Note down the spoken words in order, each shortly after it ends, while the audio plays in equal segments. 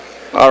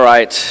All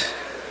right.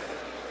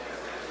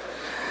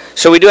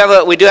 So we do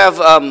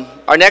have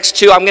our next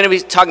two. I'm going to be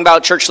talking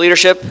about church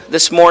leadership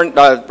this morning,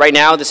 right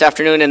now, this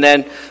afternoon, and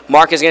then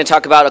Mark is going to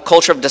talk about a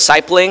culture of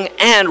discipling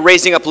and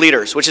raising up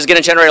leaders, which is going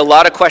to generate a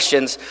lot of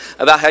questions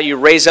about how you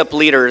raise up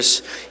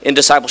leaders in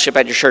discipleship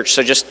at your church.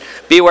 So just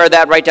be aware of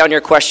that. Write down your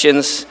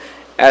questions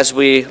as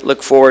we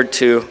look forward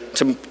to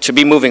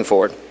be moving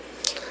forward.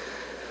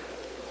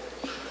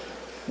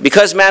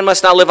 Because man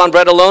must not live on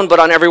bread alone, but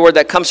on every word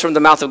that comes from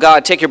the mouth of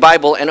God. Take your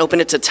Bible and open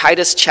it to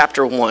Titus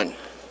chapter 1.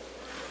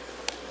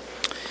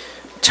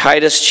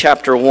 Titus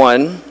chapter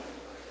 1.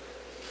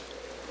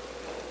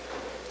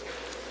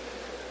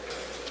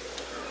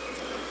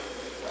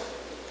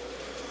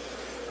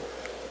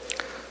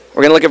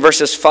 We're going to look at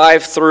verses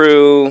 5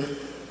 through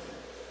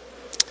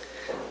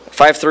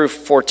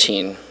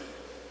 14.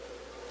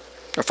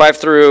 Or 5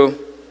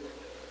 through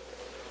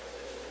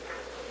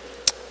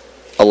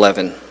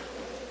 11.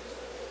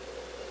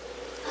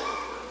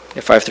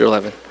 5 through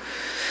 11.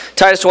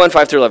 Titus 1,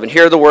 5 through 11.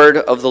 Hear the word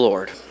of the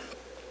Lord.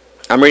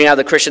 I'm reading out of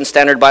the Christian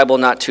Standard Bible,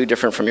 not too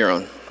different from your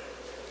own.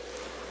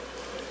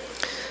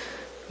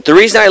 The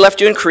reason I left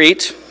you in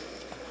Crete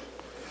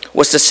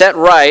was to set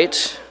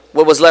right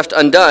what was left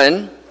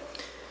undone,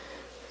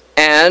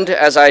 and,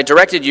 as I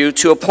directed you,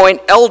 to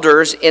appoint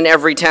elders in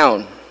every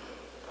town.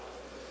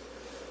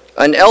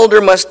 An elder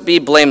must be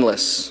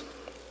blameless,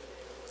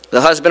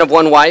 the husband of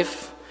one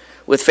wife,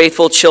 with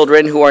faithful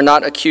children who are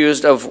not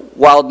accused of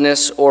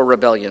wildness or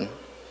rebellion.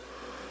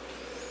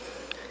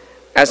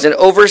 As an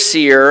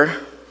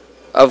overseer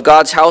of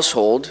God's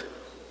household,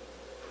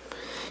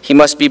 he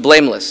must be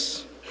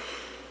blameless,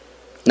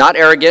 not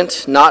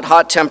arrogant, not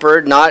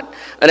hot-tempered, not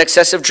an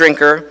excessive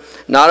drinker,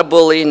 not a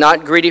bully,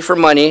 not greedy for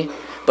money,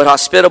 but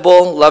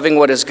hospitable, loving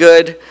what is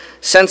good,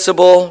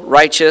 sensible,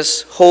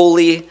 righteous,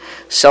 holy,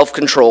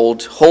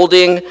 self-controlled,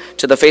 holding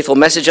to the faithful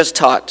message as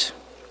taught,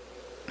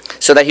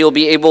 so that he will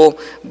be able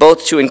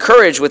both to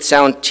encourage with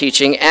sound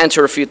teaching and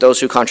to refute those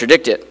who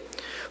contradict it.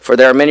 For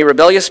there are many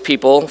rebellious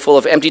people, full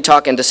of empty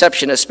talk and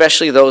deception,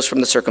 especially those from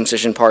the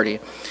circumcision party.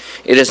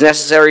 It is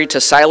necessary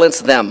to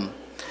silence them.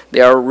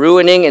 They are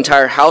ruining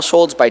entire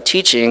households by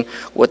teaching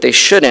what they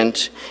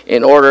shouldn't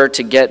in order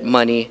to get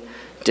money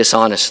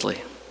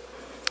dishonestly.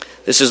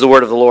 This is the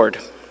word of the Lord.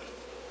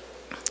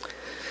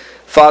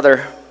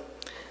 Father,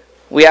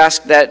 we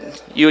ask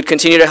that you would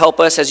continue to help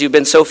us as you've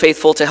been so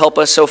faithful to help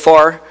us so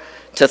far,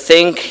 to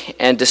think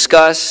and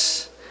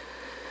discuss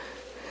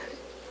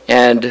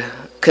and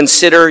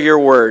consider your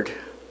word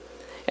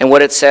and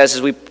what it says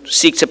as we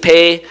seek to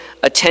pay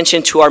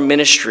attention to our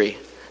ministry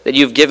that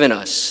you've given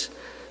us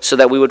so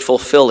that we would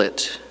fulfill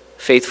it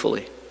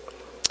faithfully.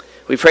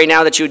 We pray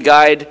now that you would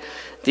guide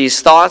these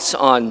thoughts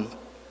on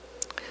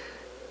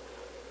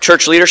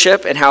church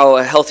leadership and how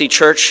a healthy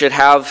church should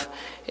have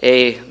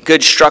a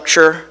good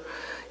structure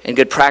and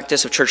good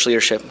practice of church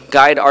leadership.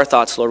 Guide our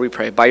thoughts, Lord, we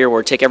pray, by your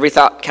word. Take every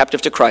thought captive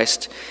to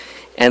Christ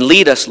and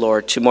lead us,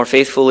 Lord, to more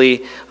faithfully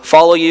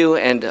follow you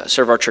and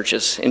serve our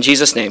churches. In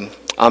Jesus' name,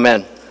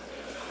 amen.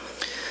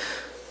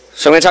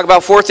 So I'm going to talk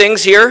about four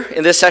things here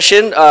in this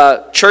session.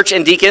 Church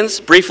and deacons,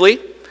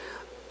 briefly.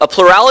 A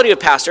plurality of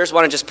pastors. I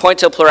want to just point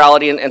to a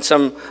plurality and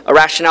some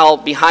rationale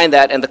behind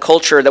that and the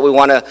culture that we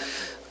want to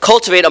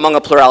cultivate among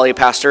a plurality of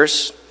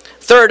pastors.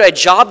 Third, a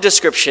job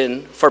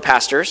description for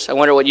pastors. I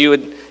wonder what you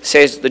would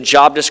say is the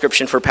job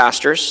description for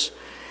pastors.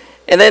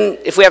 And then,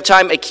 if we have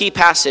time, a key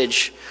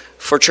passage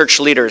for church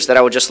leaders that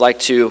I would just like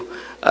to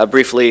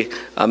briefly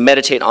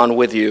meditate on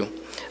with you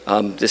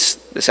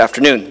this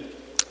afternoon.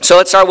 So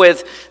let's start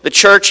with the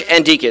church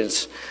and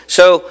deacons.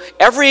 So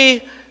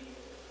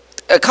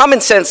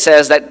common sense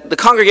says that the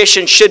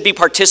congregation should be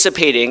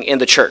participating in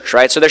the church,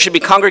 right? So there should be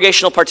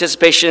congregational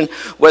participation,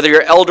 whether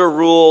you're elder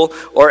rule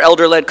or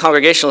elder-led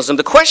congregationalism.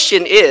 The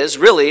question is,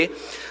 really,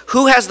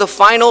 who has the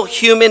final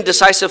human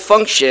decisive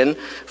function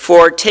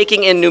for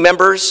taking in new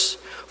members,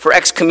 for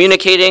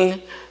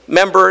excommunicating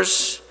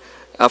members,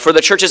 for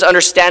the church's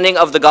understanding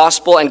of the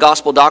gospel and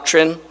gospel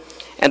doctrine,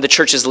 and the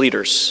church's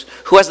leaders?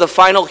 Who has the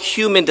final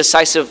human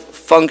decisive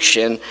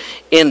function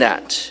in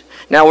that?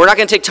 Now, we're not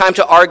going to take time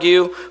to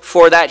argue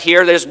for that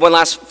here. There's one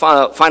last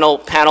final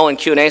panel and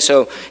Q&A,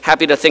 so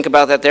happy to think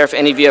about that there if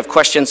any of you have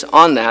questions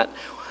on that.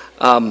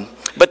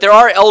 But there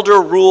are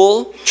elder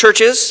rule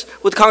churches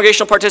with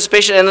congregational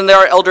participation, and then there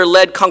are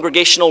elder-led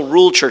congregational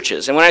rule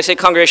churches. And when I say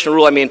congregational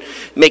rule, I mean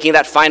making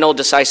that final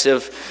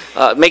decision,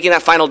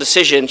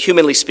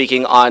 humanly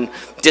speaking, on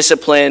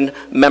discipline,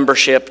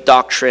 membership,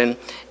 doctrine,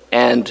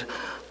 and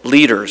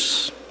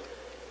leaders.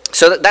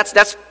 So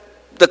that's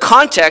the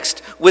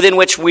context within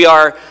which we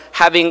are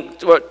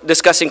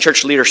discussing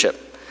church leadership.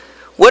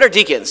 What are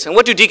deacons, and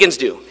what do deacons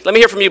do? Let me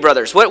hear from you,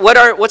 brothers.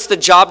 What's the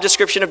job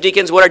description of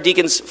deacons? What are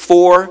deacons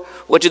for?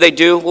 What do they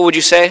do? What would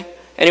you say?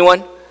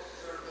 Anyone?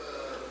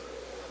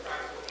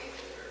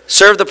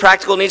 Serve the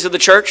practical needs of the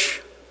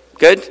church.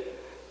 Good.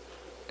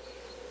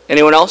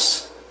 Anyone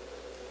else?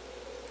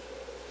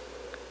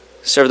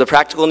 Serve the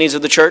practical needs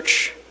of the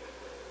church.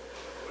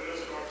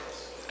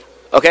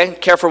 Okay,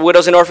 care for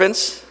widows and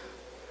orphans.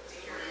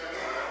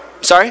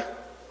 Sorry?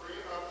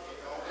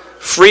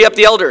 Free up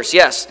the elders,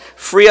 yes.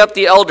 Free up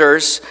the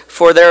elders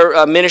for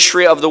their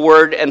ministry of the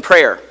word and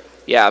prayer.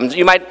 Yeah,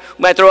 you might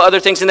throw other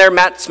things in there.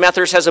 Matt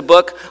Smethurst has a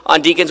book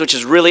on deacons, which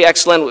is really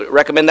excellent. We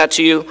recommend that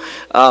to you.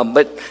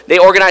 But they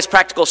organize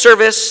practical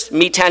service,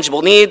 meet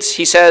tangible needs.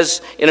 He says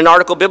in an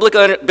article,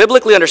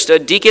 biblically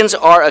understood, deacons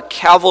are a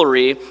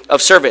cavalry of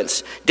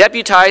servants,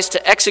 deputized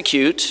to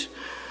execute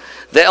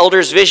the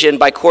elder's vision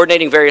by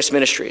coordinating various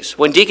ministries.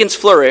 When deacons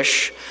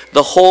flourish,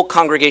 the whole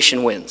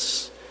congregation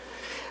wins.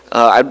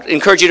 I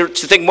encourage you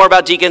to think more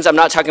about deacons. I'm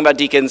not talking about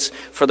deacons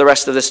for the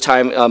rest of this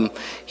time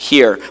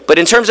here. But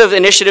in terms of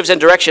initiatives and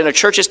direction, a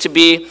church is to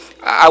be,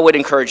 I would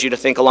encourage you to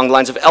think along the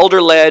lines of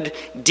elder-led,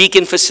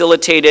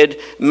 deacon-facilitated,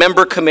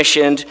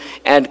 member-commissioned,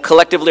 and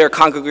collectively or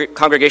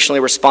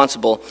congregationally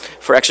responsible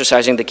for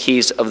exercising the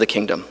keys of the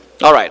kingdom.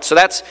 All right, so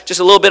that's just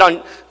a little bit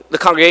on the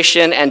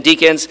congregation and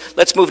deacons.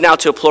 Let's move now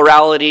to a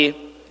plurality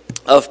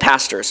of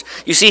pastors.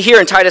 You see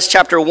here in Titus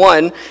chapter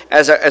 1,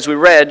 as we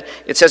read,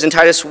 it says in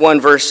Titus 1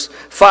 verse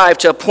 5,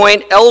 to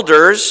appoint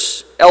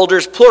elders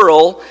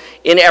plural,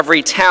 in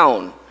every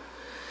town.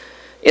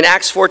 In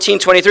Acts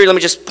 14:23, let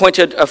me just point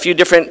to a few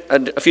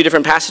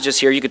different passages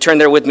here. You could turn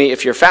there with me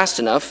if you're fast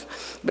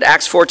enough. But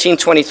Acts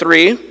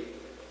 14:23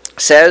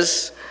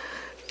 says,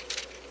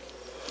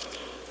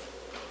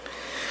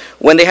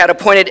 when they had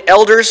appointed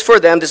elders for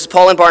them, this is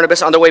Paul and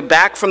Barnabas on their way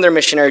back from their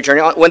missionary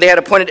journey, when they had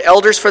appointed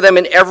elders for them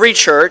in every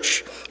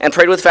church and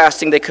prayed with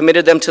fasting, they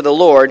committed them to the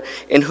Lord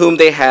in whom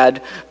they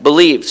had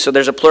believed. So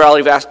there's a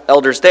plurality of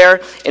elders there.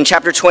 In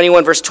chapter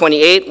 21, verse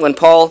 28, when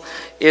Paul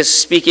is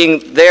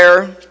speaking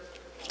there,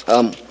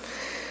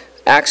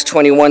 Acts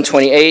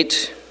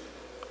 21:28.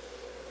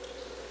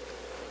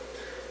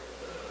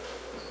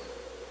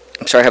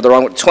 I'm sorry, I have the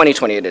wrong one.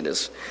 20:28 it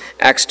is.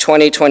 Acts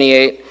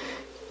 20:28.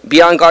 Be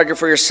on guard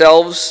for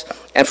yourselves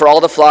and for all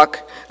the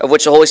flock of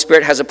which the Holy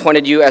Spirit has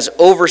appointed you as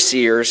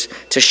overseers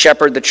to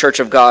shepherd the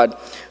church of God,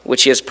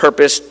 which he has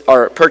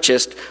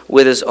purchased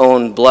with his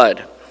own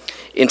blood.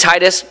 In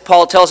Titus,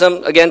 Paul tells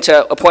them again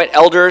to appoint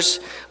elders.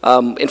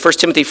 In 1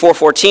 Timothy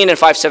 4:14 and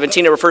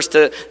 5:17, it refers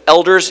to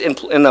elders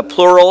in the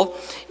plural.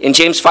 In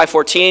James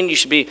 5:14, you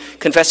should be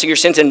confessing your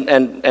sins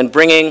and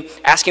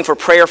asking for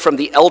prayer from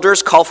the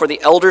elders. Call for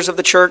the elders of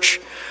the church.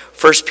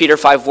 1 Peter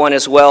 5:1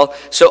 as well.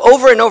 So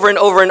over and over and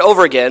over and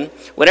over again,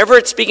 whenever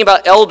it's speaking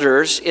about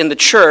elders in the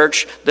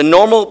church, the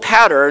normal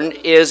pattern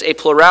is a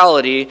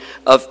plurality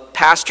of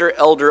pastor,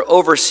 elder,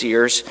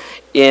 overseers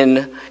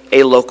in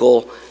a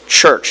local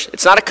church.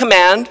 It's not a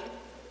command,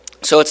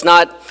 so it's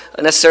not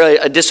necessarily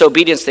a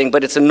disobedience thing,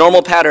 but it's a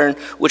normal pattern,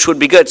 which would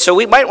be good. So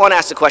we might want to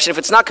ask the question, if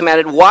it's not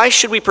commanded, why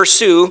should we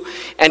pursue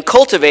and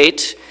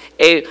cultivate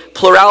a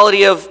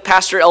plurality of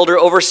pastor, elder,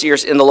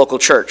 overseers in the local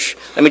church?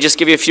 Let me just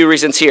give you a few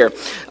reasons here.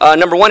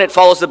 Number one, it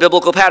follows the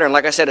biblical pattern.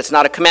 Like I said, it's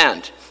not a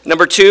command.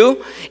 Number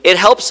two, it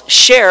helps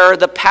share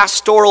the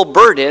pastoral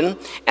burden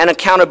and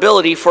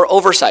accountability for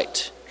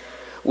oversight.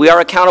 We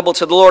are accountable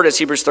to the Lord, as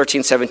Hebrews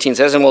 13:17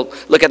 says, and we'll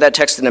look at that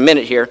text in a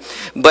minute here.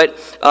 But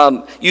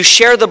you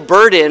share the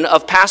burden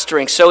of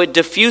pastoring, so it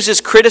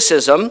diffuses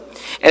criticism,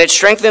 and it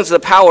strengthens the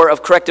power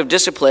of corrective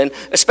discipline,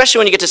 especially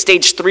when you get to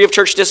stage 3 of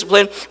church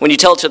discipline, when you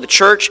tell it to the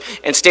church,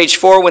 and stage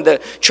 4, when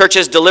the church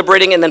is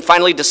deliberating and then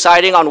finally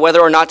deciding on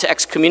whether or not to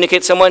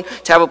excommunicate someone.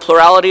 To have a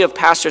plurality of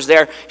pastors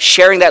there,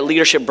 sharing that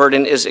leadership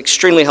burden is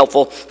extremely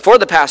helpful for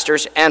the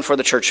pastors and for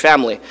the church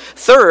family.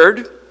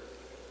 Third,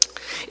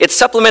 it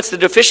supplements the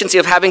deficiency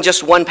of having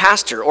just one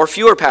pastor or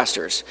fewer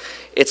pastors.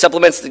 It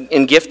supplements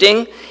in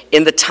gifting,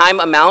 in the time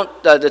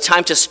amount, the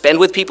time to spend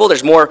with people.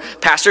 There's more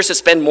pastors to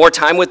spend more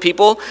time with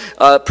people.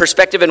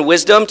 Perspective and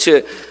wisdom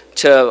to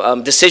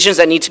decisions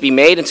that need to be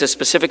made into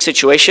specific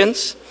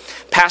situations.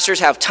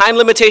 Pastors have time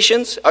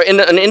limitations.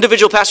 An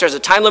individual pastor has a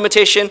time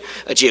limitation,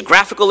 a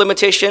geographical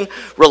limitation,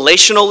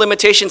 relational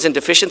limitations and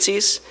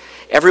deficiencies.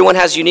 Everyone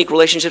has unique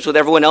relationships with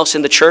everyone else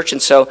in the church,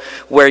 and so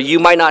where you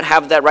might not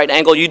have that right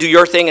angle, you do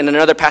your thing and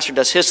another pastor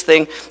does his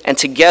thing, and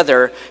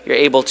together you're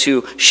able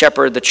to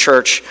shepherd the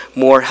church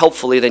more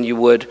helpfully than you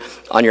would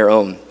on your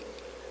own.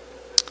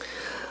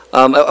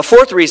 A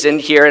fourth reason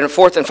here, and a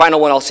fourth and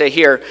final one I'll say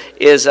here,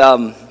 is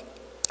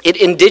it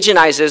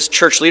indigenizes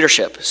church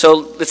leadership.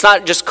 So it's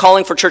not just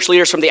calling for church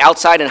leaders from the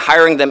outside and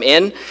hiring them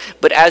in,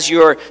 but as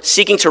you're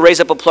seeking to raise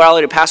up a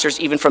plurality of pastors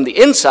even from the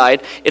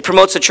inside, it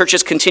promotes the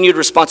church's continued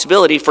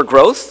responsibility for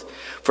growth,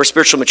 for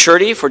spiritual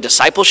maturity, for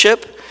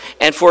discipleship,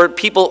 and for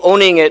people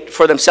owning it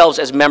for themselves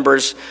as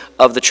members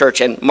of the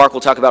church. And Mark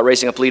will talk about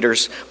raising up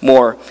leaders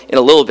more in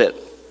a little bit.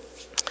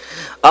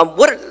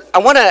 What I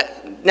want to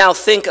now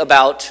think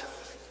about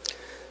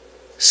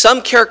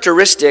some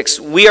characteristics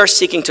we are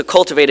seeking to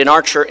cultivate in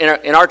our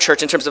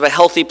church in terms of a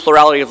healthy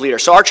plurality of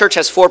leaders. So our church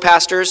has 4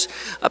 pastors.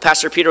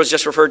 Pastor Peter was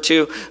just referred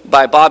to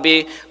by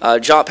Bobby,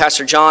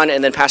 Pastor John,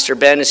 and then Pastor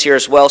Ben is here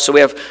as well. So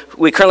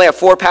we currently have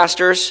 4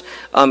 pastors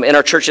in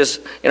our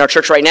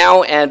church right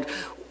now, and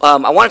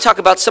I want to talk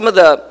about some of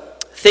the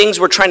things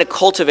we're trying to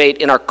cultivate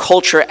in our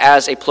culture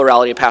as a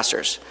plurality of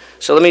pastors.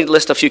 So let me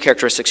list a few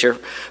characteristics here.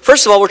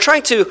 First of all, we're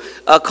trying to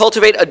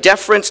cultivate a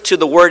deference to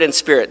the Word and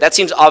Spirit. That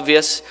seems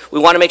obvious. We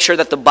want to make sure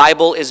that the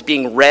Bible is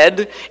being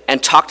read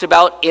and talked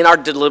about in our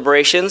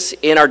deliberations,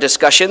 in our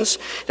discussions,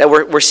 that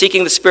we're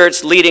seeking the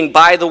Spirit's leading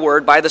by the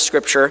Word, by the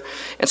Scripture.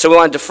 And so we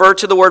want to defer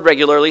to the Word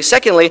regularly.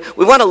 Secondly,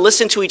 we want to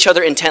listen to each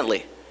other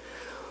intently.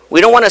 We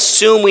don't want to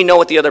assume we know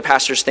what the other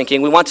pastor's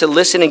thinking. We want to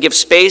listen and give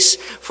space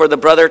for the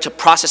brother to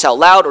process out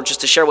loud or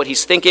just to share what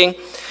he's thinking.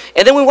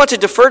 And then we want to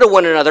defer to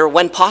one another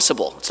when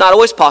possible. It's not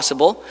always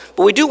possible,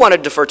 but we do want to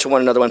defer to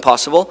one another when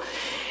possible.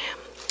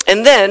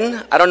 And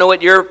then, I don't know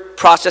what your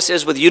process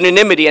is with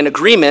unanimity and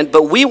agreement,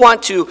 but we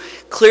want to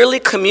clearly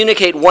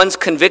communicate one's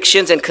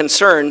convictions and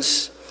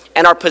concerns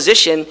and our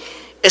position,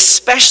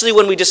 especially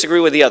when we disagree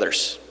with the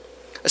others,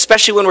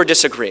 especially when we're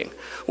disagreeing.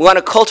 We want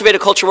to cultivate a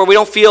culture where we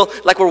don't feel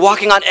like we're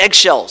walking on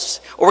eggshells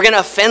or we're going to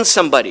offend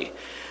somebody.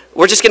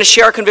 We're just going to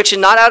share our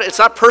conviction, it's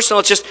not personal,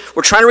 it's just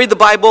we're trying to read the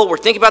Bible, we're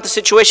thinking about the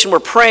situation, we're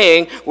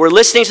praying, we're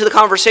listening to the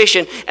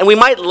conversation, and we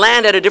might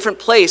land at a different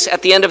place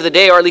at the end of the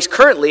day, or at least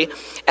currently,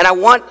 and I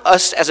want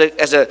us as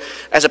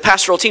a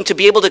pastoral team to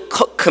be able to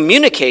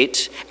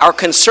communicate our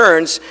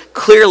concerns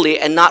clearly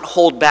and not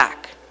hold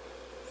back.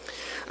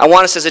 I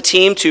want us as a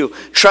team to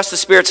trust the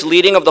Spirit's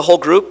leading of the whole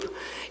group,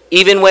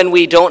 even when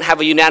we don't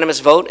have a unanimous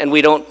vote and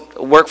we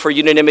don't work for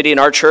unanimity in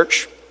our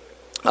church.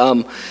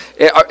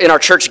 In our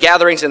church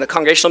gatherings, in the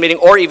congregational meeting,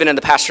 or even in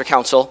the pastor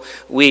council,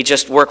 we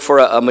just work for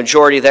a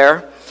majority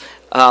there.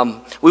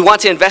 We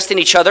want to invest in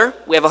each other.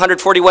 We have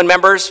 141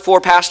 members,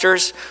 4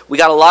 pastors. We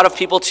got a lot of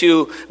people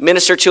to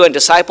minister to and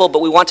disciple,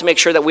 but we want to make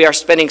sure that we are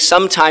spending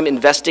some time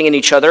investing in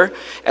each other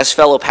as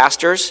fellow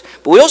pastors.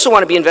 But we also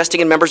want to be investing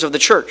in members of the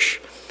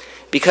church,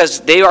 because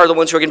they are the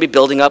ones who are going to be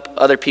building up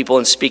other people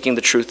and speaking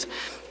the truth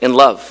in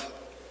love.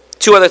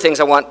 2 other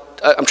things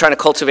I'm trying to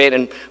cultivate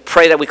and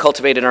pray that we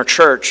cultivate in our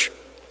church.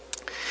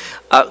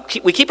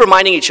 We keep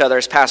reminding each other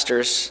as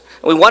pastors,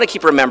 and we want to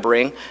keep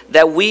remembering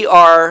that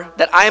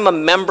I am a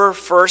member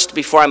first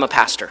before I'm a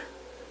pastor.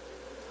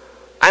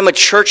 I'm a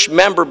church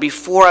member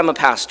before I'm a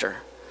pastor.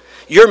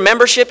 Your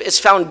membership is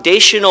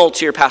foundational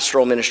to your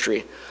pastoral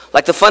ministry.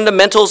 Like the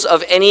fundamentals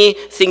of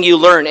anything you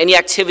learn, any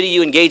activity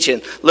you engage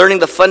in, learning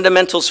the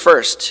fundamentals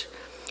first.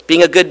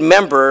 Being a good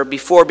member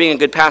before being a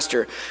good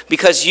pastor.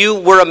 Because you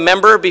were a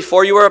member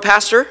before you were a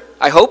pastor,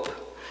 I hope.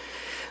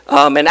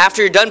 And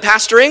after you're done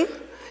pastoring,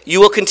 you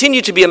will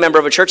continue to be a member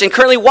of a church. And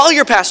currently, while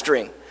you're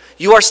pastoring,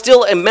 you are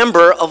still a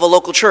member of a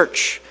local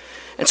church.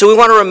 And so we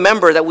want to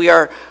remember that we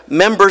are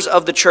members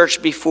of the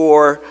church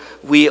before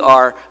we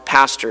are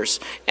pastors.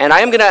 And I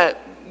am going to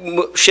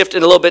shift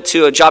in a little bit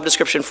to a job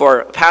description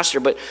for a pastor,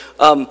 but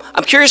I'm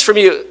curious from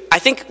you. I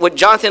think what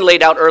Jonathan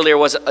laid out earlier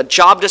was a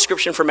job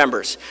description for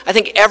members. I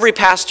think every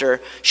pastor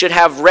should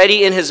have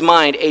ready in his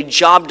mind a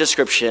job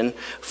description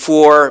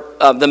for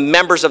the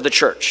members of the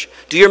church.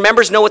 Do your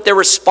members know what they're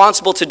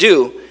responsible to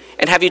do?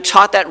 And have you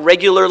taught that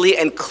regularly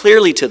and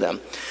clearly to them?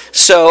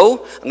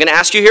 So, I'm going to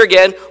ask you here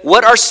again,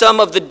 what are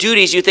some of the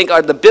duties you think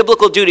are the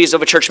biblical duties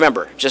of a church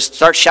member? Just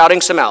start shouting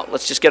some out.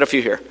 Let's just get a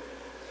few here.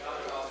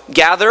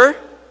 Gather,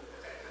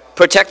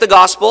 protect the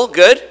gospel,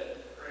 good.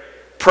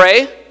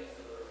 Pray,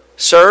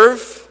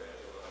 serve,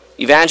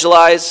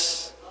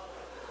 evangelize,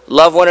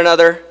 love one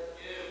another,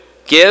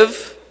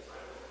 give,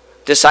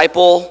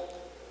 disciple,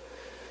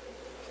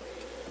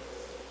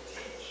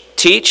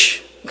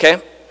 teach,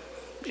 okay?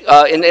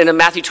 In a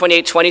Matthew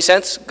 28:20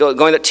 sense,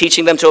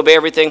 teaching them to obey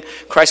everything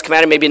Christ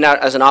commanded, maybe not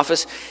as an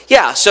office.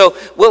 Yeah, so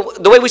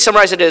the way we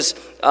summarize it is,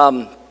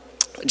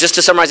 just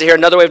to summarize it here,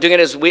 another way of doing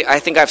it is, I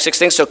think I have 6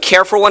 things. So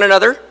care for one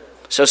another.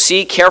 So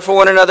care for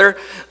one another.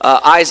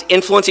 Eyes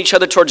influence each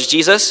other towards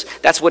Jesus.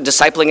 That's what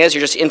discipling is. You're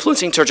just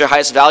influencing towards your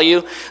highest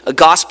value.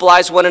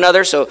 Gospelize one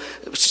another. So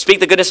speak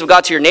the goodness of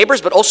God to your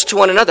neighbors, but also to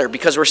one another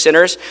because we're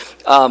sinners.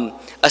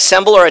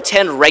 Assemble or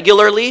attend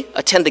regularly.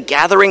 Attend the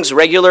gatherings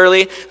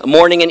regularly,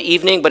 morning and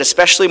evening, but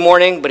especially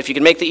morning. But if you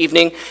can make the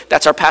evening,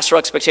 that's our pastoral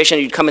expectation.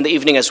 You'd come in the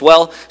evening as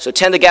well. So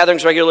attend the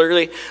gatherings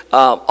regularly.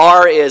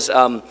 R is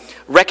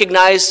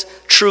recognize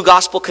true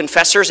gospel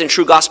confessors and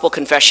true gospel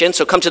confession.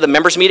 So come to the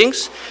members'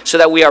 meetings so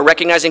that we are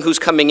recognizing who's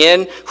coming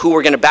in, who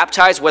we're going to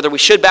baptize, whether we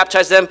should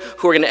baptize them,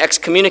 who we're going to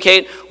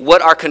excommunicate,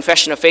 what our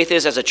confession of faith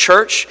is as a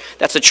church.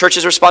 That's the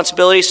church's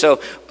responsibility.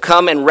 So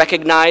come and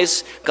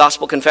recognize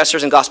gospel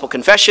confessors and gospel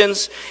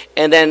confessions.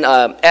 And then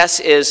S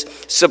is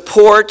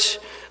support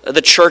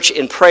the church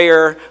in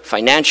prayer,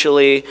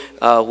 financially,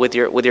 with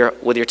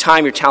your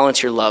time, your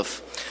talents, your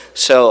love.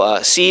 So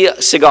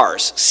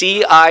cigars,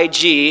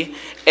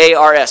 C-I-G-A-R-S,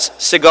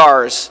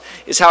 cigars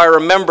is how I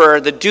remember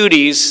the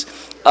duties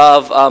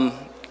of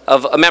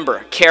a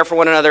member. Care for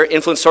one another,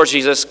 influence towards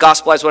Jesus,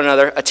 gospelize one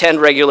another, attend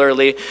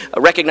regularly,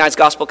 recognize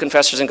gospel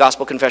confessors and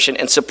gospel confession,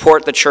 and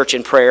support the church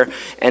in prayer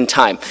and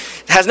time.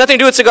 It has nothing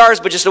to do with cigars,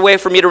 but just a way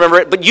for me to remember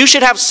it. But you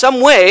should have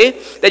some way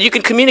that you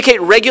can communicate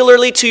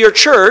regularly to your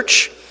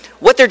church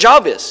what their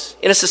job is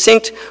in a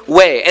succinct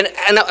way. And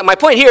my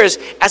point here is,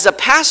 as a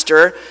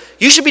pastor,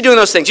 you should be doing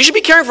those things. You should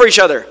be caring for each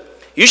other.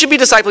 You should be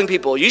discipling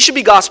people. You should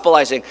be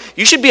gospelizing.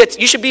 You should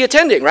be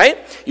attending, right?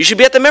 You should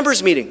be at the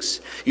members'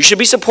 meetings. You should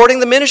be supporting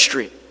the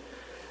ministry.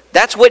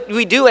 That's what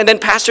we do, and then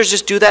pastors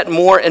just do that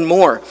more and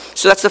more.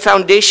 So that's the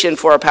foundation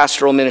for our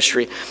pastoral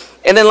ministry.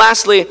 And then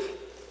lastly,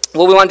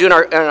 what we want to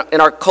do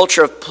in our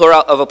culture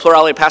of a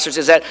plurality of pastors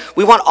is that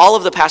we want all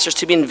of the pastors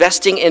to be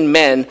investing in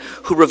men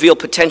who reveal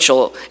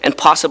potential and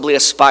possibly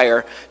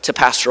aspire to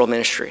pastoral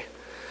ministry.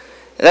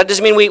 And that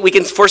doesn't mean we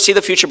can foresee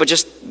the future, but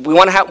just we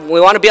want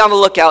to be on the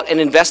lookout and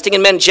investing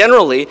in men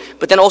generally,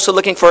 but then also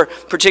looking for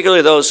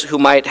particularly those who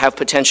might have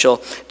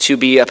potential to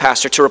be a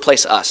pastor, to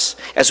replace us.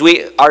 As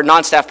our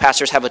non-staff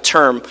pastors have a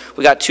term,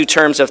 we got 2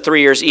 terms of 3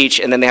 years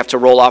each, and then they have to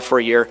roll off for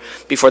a year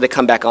before they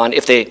come back on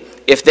if they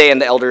and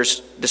the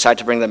elders decide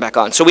to bring them back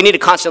on. So we need to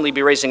constantly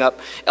be raising up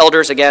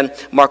elders. Again,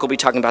 Mark will be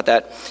talking about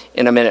that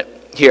in a minute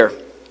here.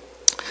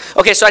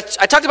 Okay, so I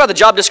talked about the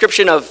job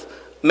description of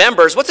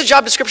members. What's the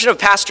job description of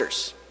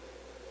pastors?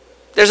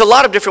 There's a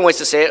lot of different ways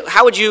to say it.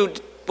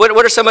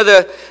 What are some of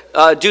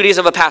the duties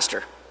of a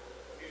pastor?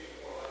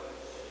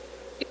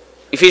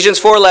 Ephesians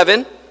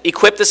 4:11,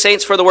 equip the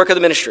saints for the work of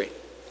the ministry.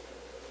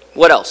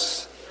 What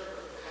else?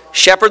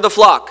 Shepherd the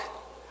flock.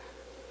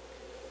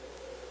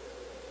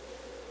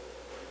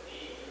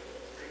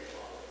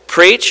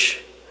 Preach.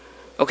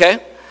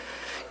 Okay.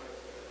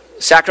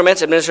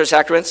 Sacraments, administer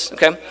sacraments.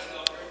 Okay.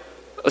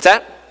 What's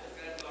that?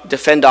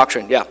 Defend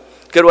doctrine. Yeah.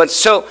 Good one.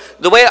 So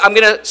the way I'm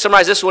going to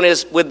summarize this one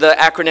is with the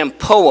acronym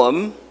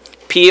POEM,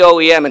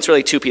 P-O-E-M. It's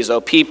really 2 P's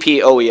though,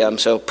 P-P-O-E-M,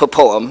 so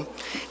POEM.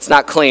 It's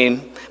not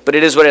clean, but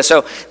it is what it is.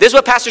 So this is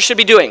what pastors should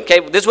be doing, okay?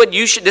 This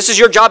is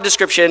your job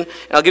description,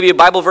 and I'll give you a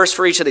Bible verse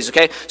for each of these,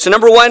 okay? So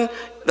number 1,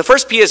 the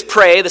first P is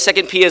pray, the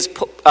second P is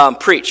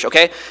preach,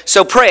 okay?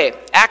 So pray.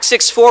 Acts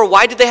 6:4,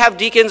 why did they have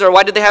deacons, or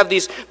why did they have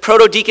these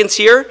proto-deacons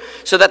here?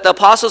 So that the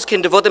apostles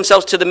can devote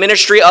themselves to the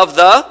ministry of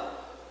the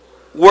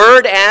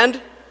word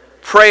and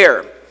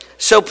prayer.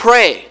 So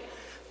pray.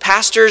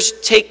 Pastors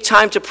take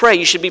time to pray.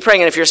 You should be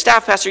praying. And if you're a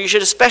staff pastor, you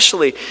should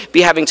especially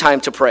be having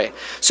time to pray.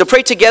 So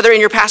pray together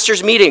in your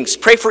pastor's meetings.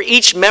 Pray for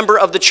each member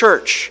of the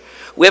church.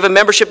 We have a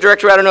membership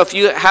directory. I don't know if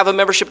you have a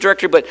membership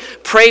directory, but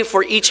pray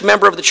for each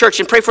member of the church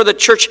and pray for the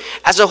church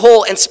as a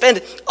whole and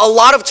spend a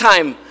lot of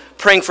time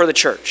praying for the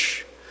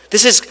church.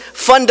 This is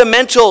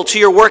fundamental to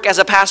your work as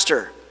a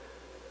pastor.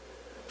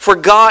 For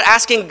God,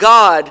 asking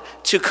God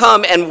to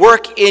come and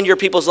work in your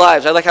people's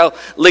lives. I like how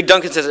Lig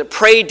Duncan says it,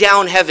 pray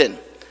down heaven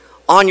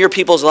on your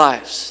people's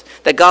lives.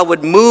 That God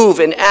would move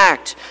and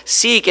act,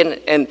 seek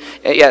and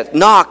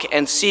knock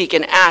and seek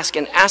and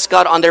ask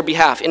God on their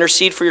behalf.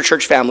 Intercede for your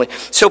church family.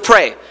 So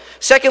pray.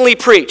 Secondly,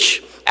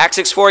 preach. Acts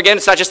 6:4, again,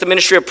 it's not just the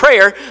ministry of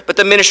prayer, but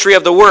the ministry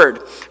of the word.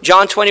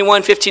 John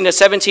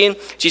 21:15-17,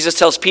 Jesus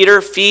tells Peter,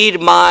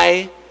 feed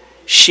my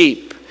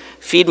sheep.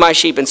 Feed my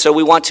sheep. And so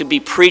we want to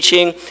be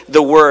preaching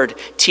the word,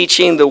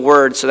 teaching the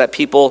word so that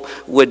people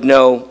would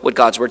know what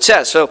God's word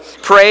says. So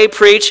pray,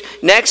 preach.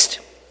 Next,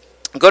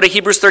 go to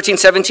Hebrews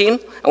 13:17.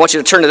 I want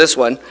you to turn to this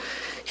one.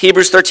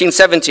 Hebrews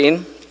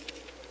 13:17.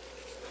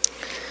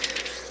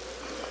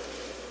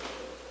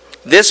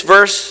 This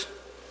verse,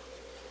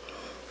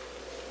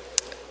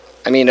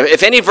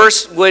 if any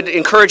verse would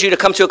encourage you to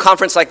come to a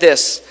conference like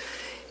this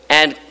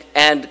and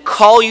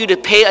call you to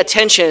pay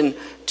attention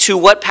to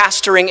what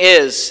pastoring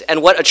is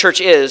and what a church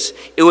is,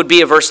 it would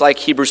be a verse like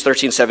Hebrews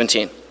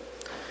 13:17.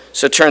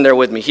 So turn there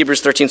with me.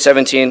 Hebrews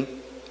 13:17.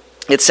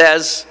 It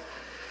says,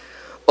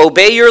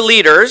 obey your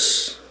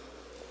leaders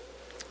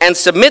and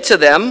submit to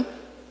them,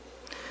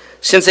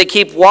 since they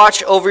keep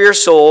watch over your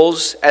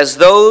souls as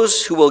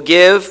those who will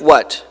give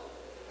what?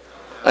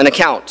 An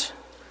account.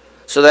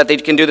 So that they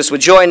can do this with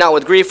joy, not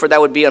with grief, for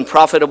that would be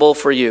unprofitable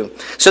for you.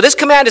 So this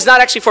command is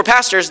not actually for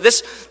pastors.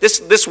 This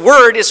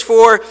word is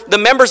for the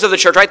members of the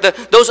church, right?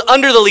 Those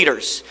under the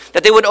leaders,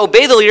 that they would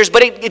obey the leaders,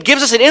 but it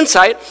gives us an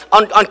insight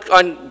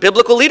on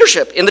biblical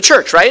leadership in the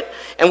church, right?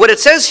 And what it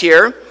says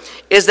here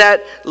is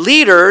that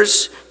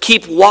leaders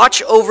keep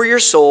watch over your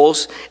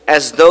souls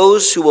as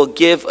those who will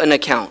give an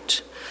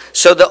account.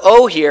 So the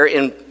O here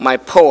in my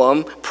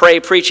poem, pray,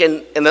 preach,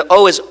 and the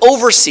O is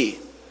oversee.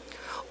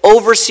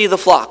 Oversee the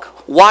flock.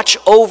 Watch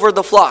over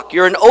the flock.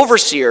 You're an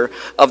overseer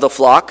of the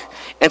flock.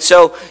 And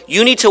so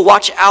you need to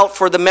watch out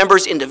for the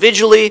members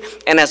individually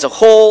and as a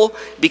whole,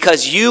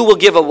 because you will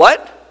give a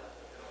what?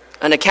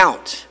 An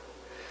account.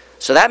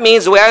 So that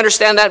means, the way I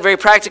understand that very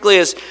practically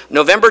is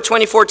November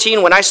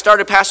 2014, when I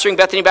started pastoring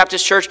Bethany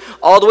Baptist Church,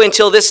 all the way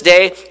until this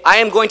day, I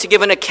am going to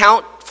give an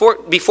account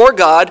before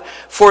God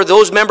for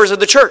those members of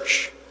the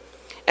church.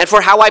 And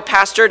for how I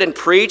pastored and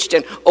preached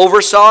and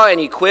oversaw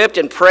and equipped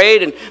and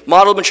prayed and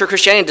modeled mature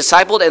Christianity and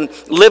discipled and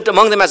lived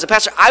among them as a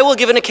pastor, I will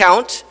give an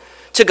account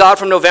to God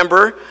from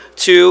November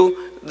till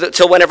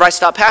whenever I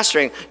stop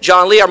pastoring.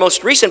 John Lee, our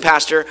most recent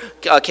pastor,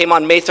 came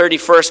on May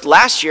 31st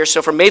last year.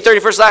 So from May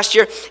 31st last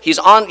year, he's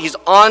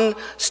on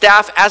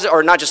staff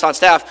or not just on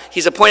staff,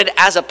 he's appointed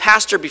as a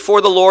pastor before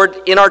the Lord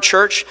in our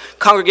church,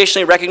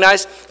 congregationally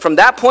recognized. From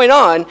that point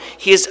on,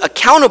 he is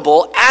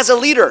accountable as a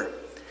leader.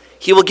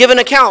 He will give an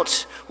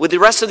account with the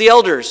rest of the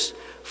elders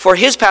for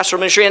his pastoral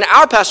ministry and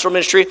our pastoral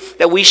ministry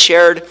that we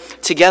shared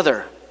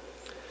together.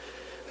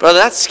 Brother,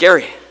 that's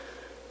scary.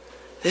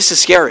 This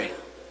is scary.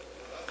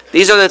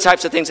 These are the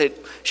types of things that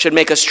should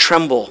make us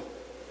tremble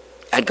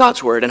at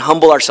God's word and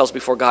humble ourselves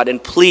before God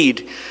and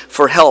plead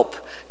for help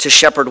to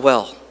shepherd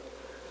well.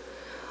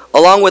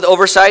 Along with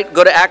oversight,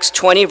 go to Acts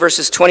 20,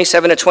 verses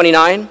 27 to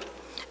 29.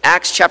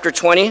 Acts chapter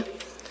 20,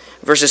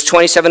 verses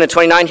 27 to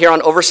 29 here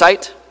on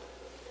oversight.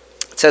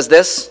 It says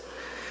this.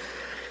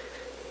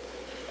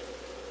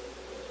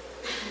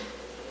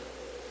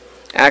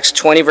 Acts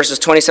 20, verses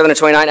 27 to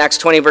 29. Acts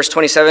 20, verse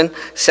 27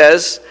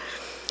 says,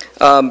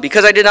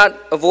 because I did not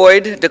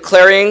avoid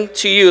declaring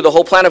to you the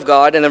whole plan of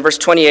God. And then verse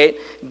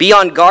 28, be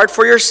on guard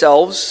for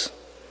yourselves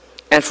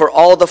and for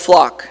all the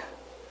flock,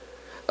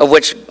 of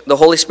which the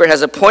Holy Spirit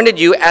has appointed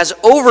you as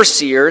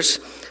overseers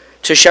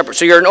to shepherd.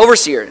 So you're an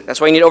overseer.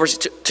 That's why you need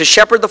overseers. To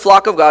shepherd the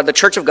flock of God, the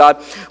church of God,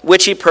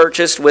 which he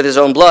purchased with his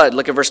own blood.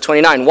 Look at verse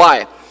 29.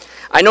 Why?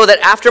 I know that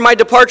after my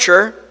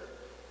departure,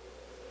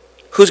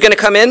 who's going to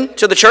come in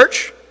to the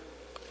church?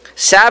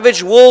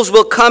 Savage wolves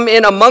will come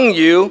in among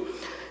you,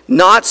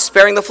 not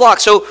sparing the flock.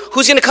 So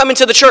who's going to come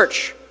into the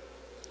church?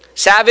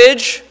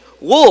 Savage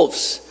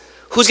wolves.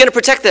 Who's going to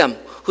protect them?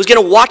 Who's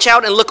going to watch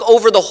out and look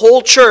over the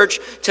whole church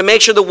to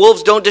make sure the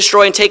wolves don't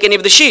destroy and take any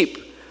of the sheep?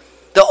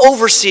 The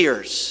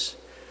overseers.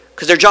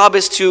 Because their job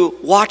is to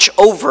watch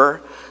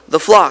over the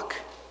flock.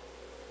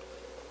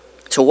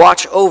 To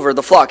watch over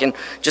the flock. And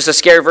just a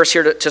scary verse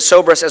here to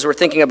sober us as we're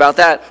thinking about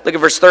that. Look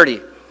at verse 30.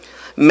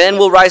 Men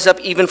will rise up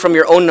even from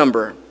your own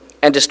number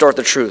and distort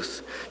the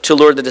truth to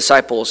lure the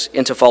disciples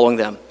into following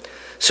them.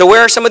 So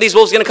where are some of these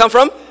wolves going to come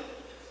from?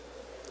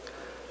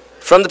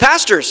 From the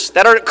pastors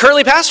that are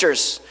currently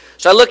pastors.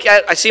 So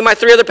I see my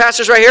three other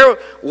pastors right here.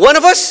 One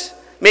of us,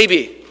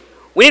 maybe.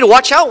 We need to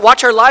watch out,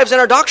 watch our lives and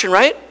our doctrine,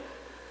 right?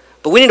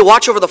 But we need to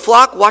watch over the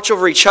flock, watch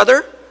over each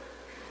other.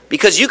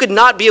 Because you could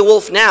not be a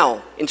wolf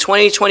now in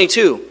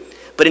 2022.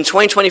 But in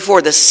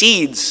 2024, the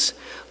seeds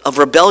of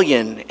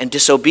rebellion and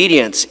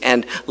disobedience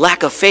and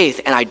lack of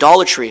faith and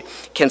idolatry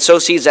can sow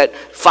seeds that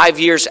 5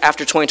 years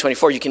after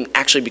 2024, you can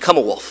actually become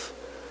a wolf.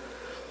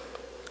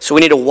 So we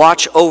need to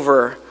watch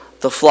over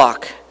the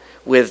flock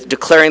with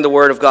declaring the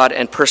word of God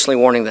and personally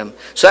warning them.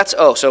 So that's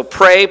O. So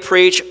pray,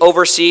 preach,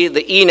 oversee.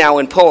 The E now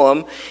in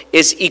poem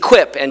is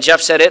equip. And Jeff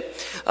said it.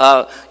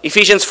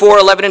 Ephesians 4,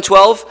 11 and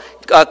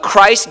 12.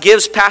 Christ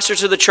gives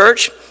pastors to the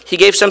church. He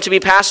gave some to be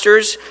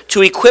pastors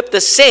to equip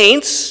the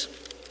saints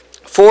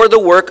for the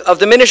work of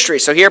the ministry.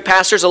 So here,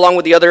 pastors, along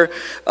with the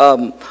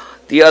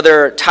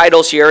other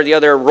titles here, the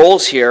other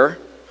roles here,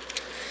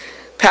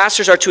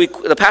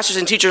 the pastors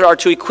and teachers are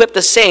to equip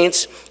the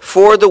saints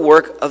for the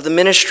work of the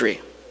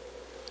ministry.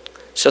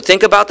 So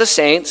think about the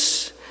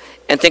saints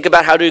and think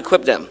about how to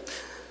equip them.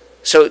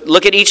 So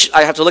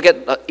I have to look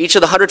at each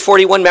of the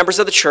 141 members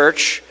of the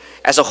church.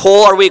 As a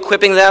whole, are we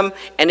equipping them?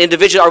 And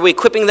individually, are we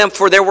equipping them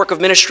for their work of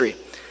ministry?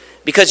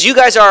 Because you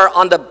guys are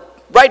on the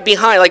right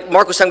behind, like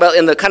Mark was talking about,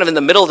 in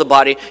the middle of the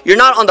body. You're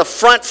not on the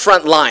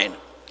front line,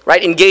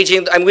 right?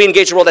 Engaging. I mean, we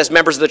engage the world as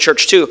members of the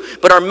church too.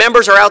 But our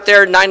members are out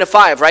there 9 to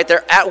 5, right?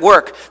 They're at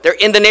work. They're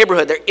in the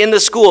neighborhood. They're in the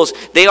schools.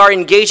 They are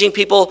engaging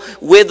people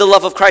with the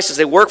love of Christ as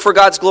they work for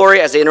God's glory,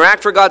 as they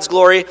interact for God's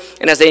glory,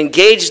 and as they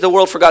engage the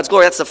world for God's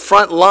glory. That's the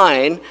front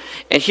line.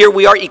 And here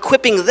we are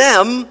equipping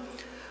them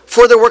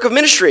for their work of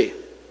ministry,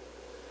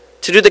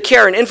 to do the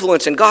care and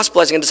influence and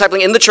gospelizing and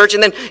discipling in the church,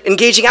 and then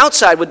engaging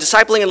outside with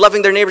discipling and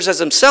loving their neighbors as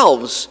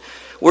themselves.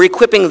 We're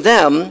equipping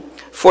them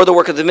for the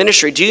work of the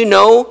ministry. Do you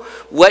know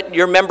what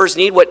your members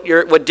need,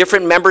 what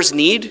different members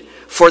need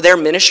for their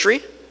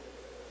ministry?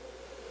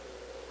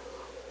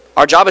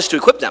 Our job is to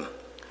equip them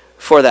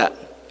for that.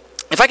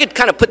 If I could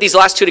kind of put these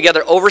last two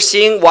together,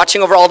 overseeing,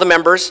 watching over all the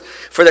members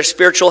for their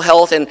spiritual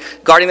health and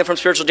guarding them from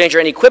spiritual danger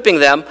and equipping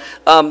them,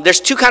 there's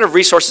two kind of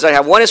resources I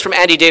have. One is from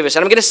Andy Davis,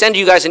 and I'm going to send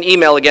you guys an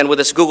email again with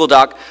this Google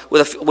Doc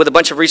with a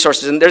bunch of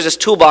resources, and there's this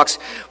toolbox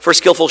for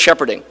skillful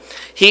shepherding.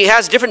 He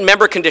has different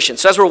member conditions.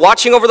 So as we're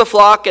watching over the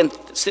flock and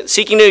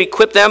seeking to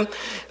equip them,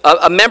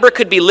 a member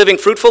could be living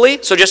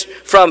fruitfully, so just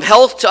from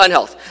health to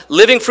unhealth.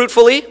 Living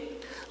fruitfully,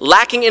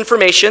 lacking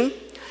information,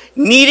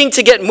 needing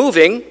to get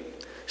moving,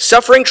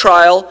 suffering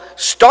trial,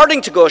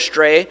 starting to go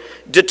astray,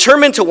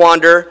 determined to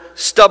wander,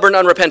 stubborn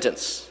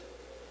unrepentance.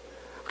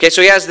 Okay,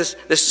 so he has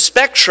this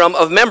spectrum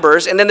of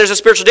members, and then there's a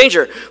spiritual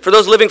danger. For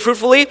those living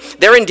fruitfully,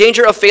 they're in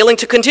danger of failing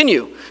to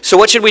continue. So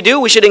what should we do?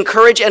 We should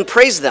encourage and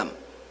praise them.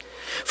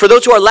 For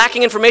those who are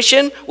lacking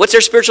information, what's their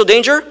spiritual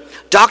danger?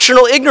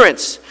 Doctrinal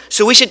ignorance.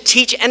 So we should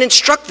teach and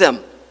instruct them.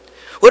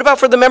 What about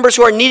for the members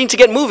who are needing to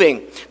get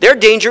moving? Their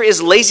danger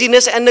is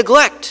laziness and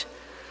neglect.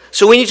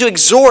 So we need to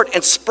exhort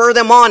and spur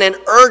them on and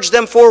urge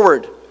them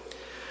forward.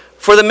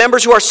 For the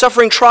members who are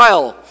suffering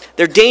trial,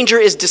 their danger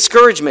is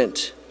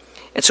discouragement.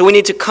 And so we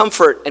need to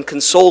comfort and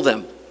console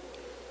them.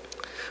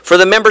 For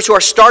the members who are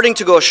starting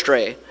to go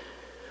astray,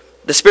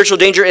 the spiritual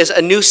danger is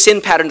a new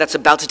sin pattern that's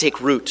about to take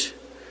root.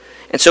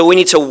 And so we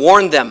need to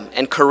warn them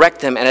and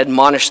correct them and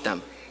admonish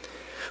them.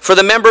 For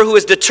the member who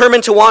is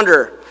determined to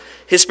wander,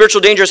 His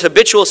spiritual danger is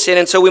habitual sin,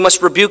 and so we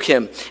must rebuke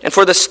him. And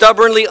for the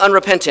stubbornly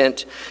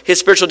unrepentant, his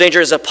spiritual danger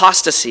is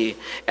apostasy,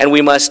 and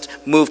we must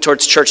move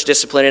towards church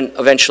discipline and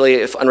eventually,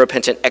 if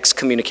unrepentant,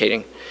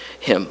 excommunicating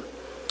him.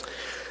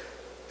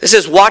 This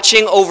is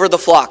watching over the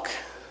flock,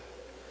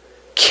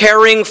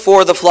 caring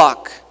for the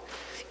flock,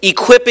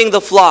 equipping the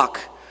flock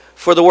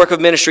for the work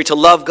of ministry to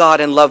love God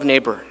and love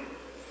neighbor.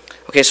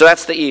 Okay, so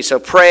that's the E. So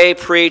pray,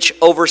 preach,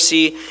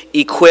 oversee,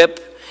 equip,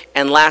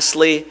 and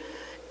lastly,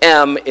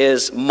 M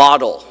is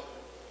model.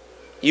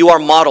 You are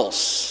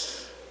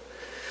models.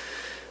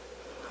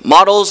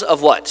 Models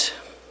of what?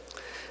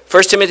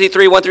 1 Timothy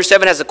 3,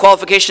 1-7 has the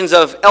qualifications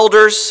of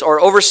elders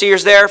or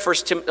overseers there.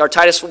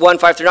 Titus 1,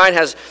 5-9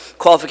 has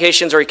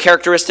qualifications or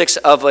characteristics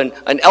of an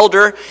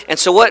elder. And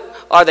so what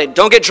are they?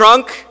 Don't get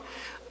drunk.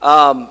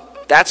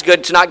 That's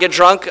good to not get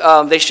drunk.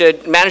 They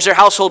should manage their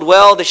household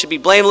well. They should be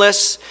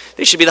blameless.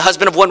 They should be the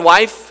husband of one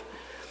wife.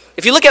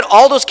 If you look at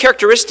all those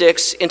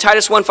characteristics in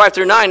Titus 1,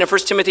 5-9 and 1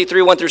 Timothy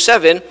 3,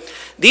 1-7,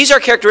 these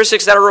are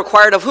characteristics that are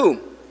required of whom?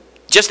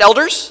 Just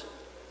elders?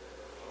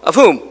 Of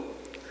whom?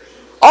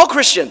 All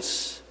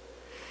Christians.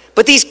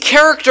 But these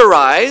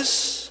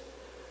characterize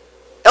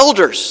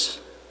elders.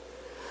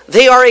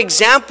 They are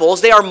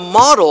examples, they are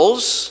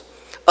models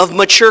of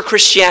mature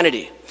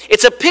Christianity.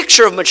 It's a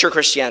picture of mature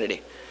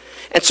Christianity.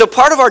 And so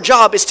part of our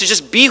job is to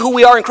just be who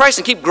we are in Christ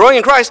and keep growing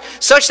in Christ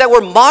such that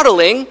we're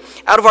modeling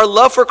out of our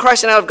love for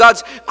Christ and out of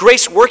God's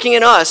grace working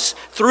in us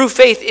through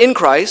faith in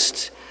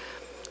Christ.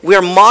 We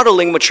are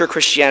modeling mature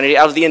Christianity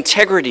out of the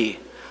integrity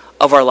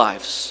of our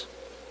lives.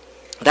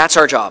 That's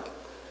our job.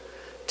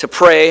 To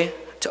pray,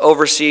 to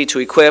oversee, to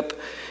equip,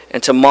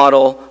 and to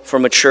model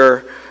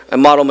mature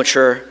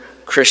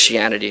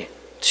Christianity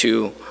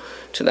to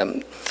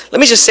them. Let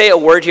me just say a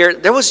word here.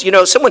 There was,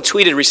 someone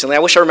tweeted recently, I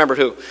wish I remembered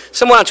who.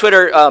 Someone on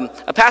Twitter,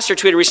 a pastor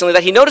tweeted recently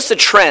that he noticed a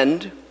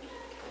trend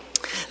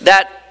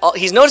that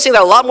he's noticing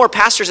that a lot more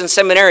pastors and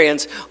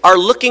seminarians are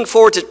looking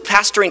forward to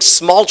pastoring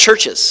small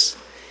churches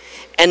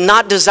and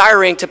not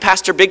desiring to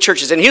pastor big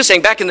churches. And he was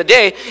saying back in the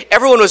day,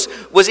 everyone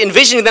was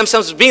envisioning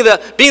themselves as being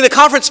the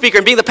conference speaker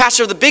and being the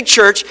pastor of the big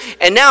church,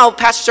 and now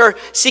pastors are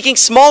seeking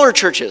smaller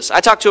churches.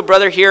 I talked to a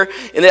brother here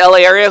in the LA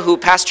area who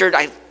pastored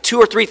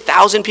 2,000 or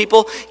 3,000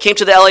 people came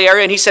to the LA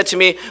area, and he said to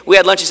me, we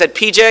had lunch, he said,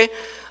 PJ,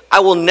 I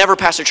will never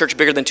pastor a church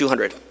bigger than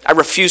 200. I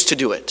refuse to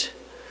do it.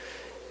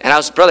 And I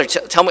was, brother,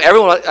 tell me,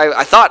 everyone,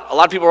 I thought a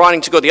lot of people were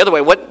wanting to go the other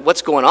way.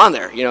 What's going on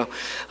there,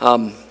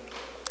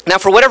 Now,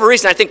 for whatever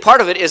reason, I think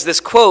part of it is this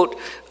quote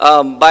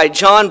by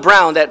John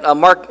Brown that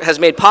Mark has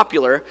made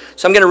popular.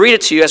 So I'm going to read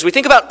it to you. As we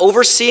think about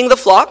overseeing the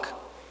flock,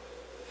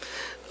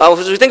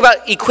 as we think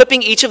about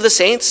equipping each of the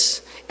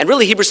saints, and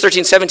really Hebrews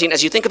 13:17,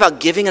 as you think about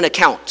giving an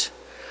account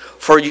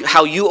for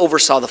how you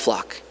oversaw the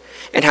flock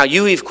and how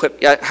you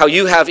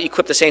have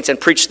equipped the saints and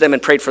preached them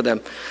and prayed for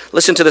them.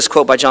 Listen to this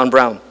quote by John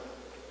Brown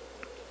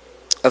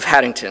of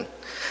Haddington.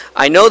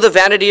 I know the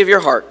vanity of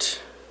your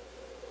heart.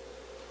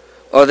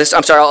 I'll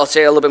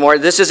say a little bit more.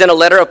 This is in a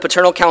letter of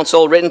paternal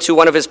counsel written to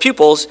one of his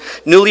pupils,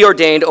 newly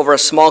ordained over a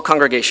small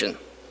congregation.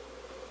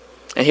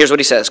 And here's what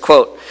he says,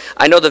 quote,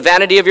 I know the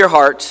vanity of your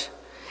heart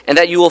and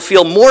that you will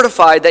feel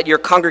mortified that your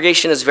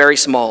congregation is very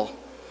small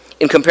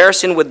in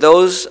comparison with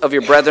those of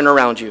your brethren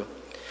around you.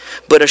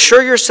 But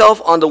assure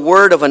yourself on the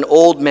word of an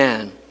old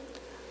man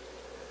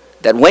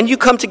that when you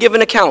come to give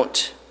an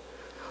account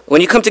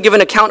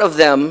of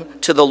them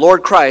to the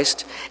Lord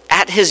Christ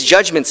at his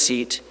judgment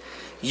seat,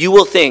 you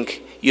will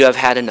think you have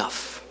had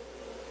enough.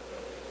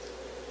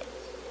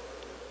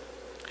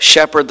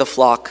 Shepherd the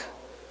flock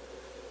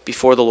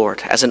before the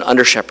Lord as an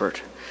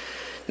under-shepherd.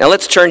 Now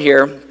let's turn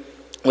here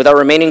with our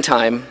remaining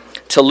time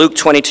to Luke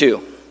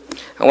 22.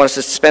 I want us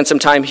to spend some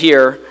time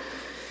here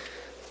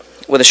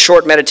with a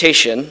short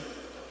meditation,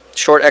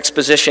 short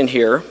exposition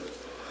here.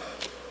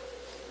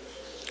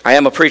 I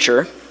am a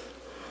preacher,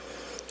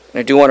 and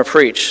I do want to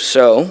preach,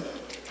 so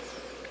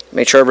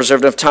make sure I've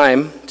reserved enough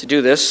time to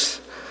do this.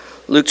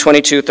 Luke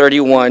 22,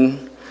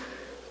 31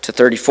 to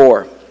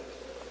 34.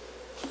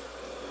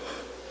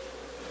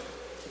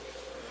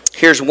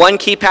 Here's one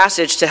key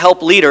passage to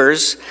help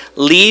leaders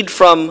lead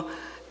from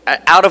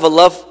out of a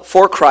love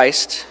for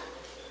Christ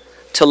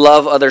to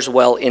love others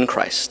well in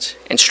Christ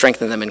and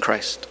strengthen them in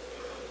Christ.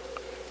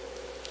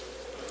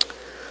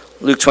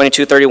 Luke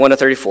 22, 31 to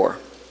 34.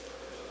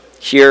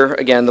 Hear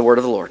again the word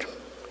of the Lord.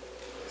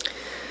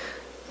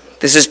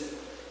 This is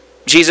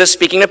Jesus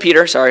speaking to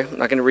Peter. Sorry, I'm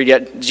not going to read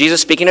yet.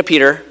 Jesus speaking to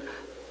Peter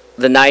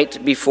the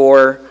night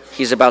before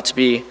he's about to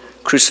be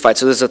crucified.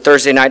 So this is a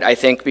Thursday night, I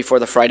think, before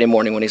the Friday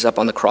morning when he's up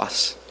on the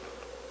cross.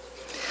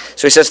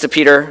 So he says to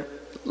Peter,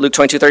 Luke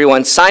 22,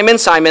 31, Simon,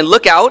 Simon,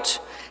 look out.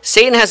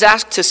 Satan has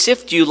asked to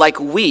sift you like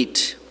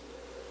wheat.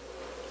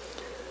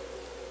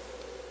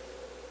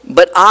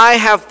 But I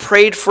have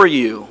prayed for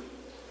you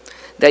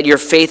that your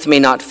faith may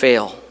not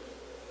fail.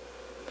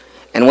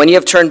 And when you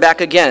have turned back,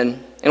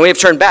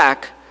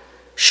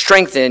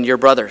 strengthen your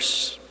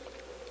brothers.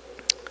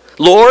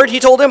 Lord, he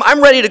told him,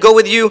 I'm ready to go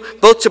with you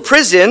both to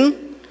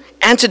prison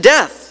and to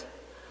death.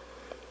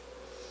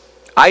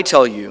 I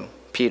tell you,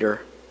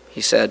 Peter,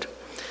 he said,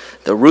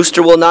 The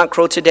rooster will not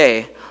crow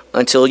today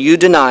until you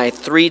deny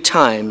 3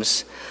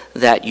 times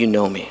that you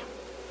know me.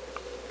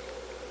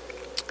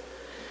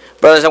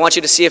 Brothers, I want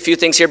you to see a few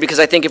things here, because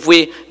I think if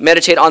we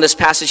meditate on this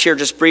passage here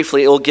just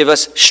briefly, it will give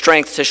us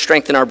strength to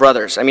strengthen our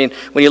brothers. I mean,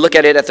 when you look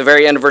at it at the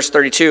very end of verse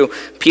 32,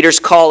 Peter's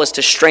call is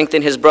to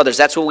strengthen his brothers.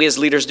 That's what we as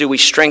leaders do. We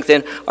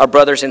strengthen our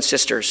brothers and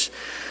sisters.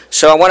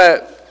 So I want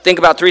to think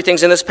about 3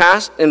 things in this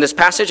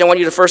passage. I want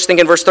you to first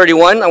think in verse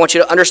 31. I want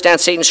you to understand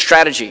Satan's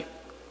strategy.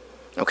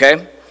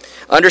 Okay?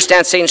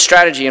 Understand Satan's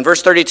strategy. In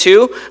verse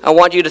 32, I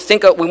want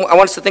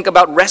us to think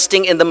about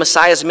resting in the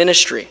Messiah's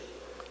ministry.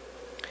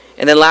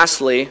 And then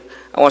lastly,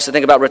 I want us to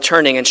think about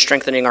returning and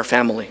strengthening our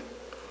family.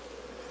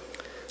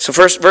 So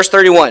first, verse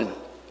 31.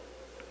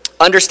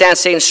 Understand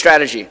Satan's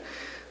strategy.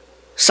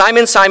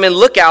 Simon, Simon,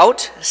 look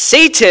out.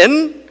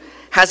 Satan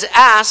has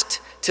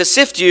asked to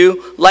sift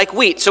you like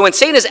wheat. So when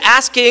Satan is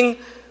asking,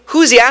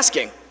 who is he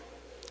asking?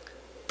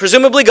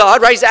 Presumably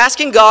God, right? He's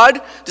asking God.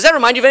 Does that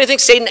remind you of anything?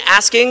 Satan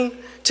asking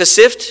to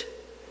sift?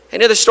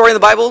 Any other story in the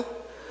Bible?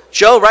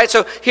 Job, right?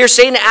 So here's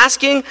Satan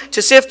asking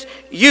to sift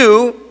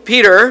you,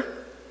 Peter,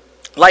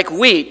 like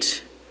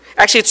wheat.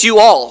 Actually, it's you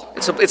all.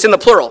 It's in the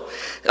plural.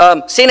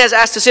 Satan has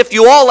asked to sift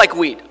you all like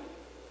wheat.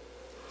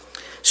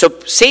 So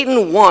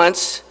Satan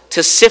wants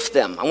to sift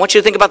them. I want you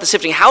to think about the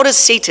sifting. How does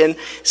Satan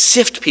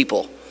sift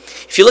people?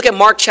 If you look at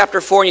Mark chapter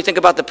 4 and you think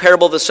about the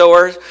parable of the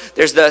sower,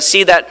 there's the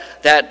seed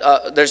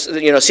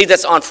seed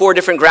that's on 4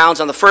 different grounds.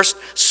 On the first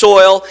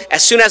soil,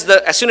 as soon as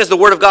the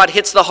word of God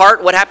hits the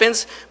heart, what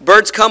happens?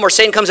 Birds come, or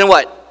Satan comes and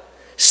what?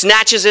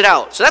 Snatches it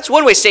out. So that's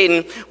one way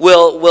Satan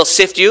will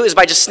sift you, is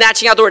by just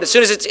snatching out the word. As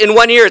soon as it's in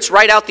one ear, it's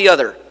right out the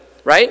other,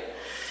 right?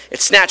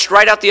 It's snatched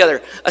right out the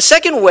other. A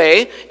second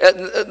way,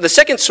 the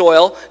second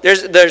soil,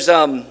 there's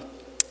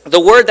the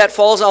word that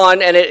falls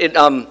on, and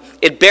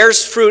it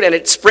bears fruit and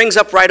it springs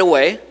up right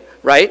away,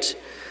 right?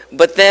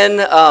 But then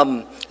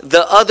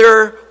the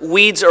other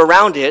weeds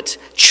around it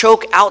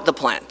choke out the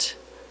plant.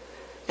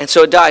 And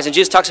so it dies. And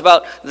Jesus talks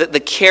about the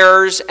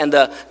cares and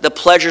the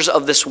pleasures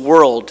of this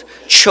world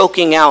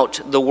choking out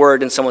the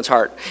word in someone's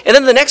heart. And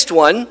then the next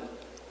one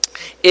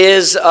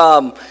is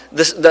a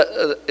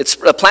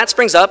plant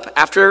springs up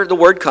after the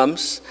word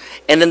comes,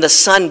 and then the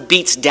sun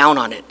beats down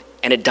on it,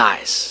 and it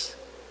dies.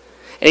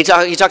 And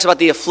he talks about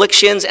the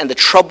afflictions and the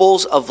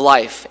troubles of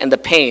life and the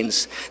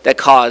pains that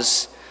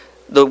cause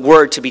the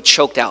word to be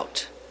choked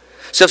out.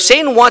 So if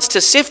Satan wants to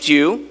sift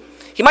you,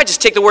 he might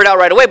just take the word out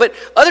right away, but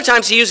other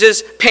times he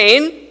uses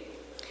pain.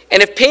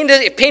 And if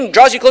pain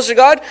draws you closer to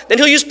God, then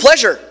he'll use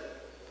pleasure.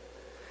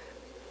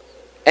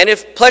 And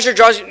if pleasure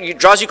draws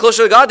you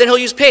closer to God, then he'll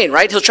use pain,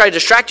 right? He'll try to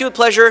distract you with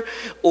pleasure,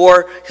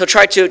 or he'll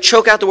try to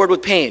choke out the word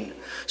with pain.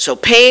 So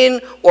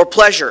pain or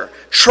pleasure,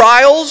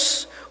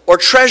 trials or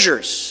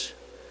treasures.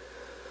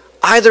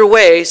 Either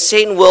way,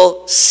 Satan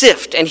will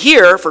sift. And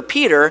here, for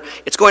Peter,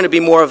 it's going to be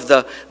more of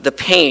the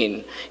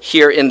pain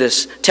here in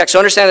this text. So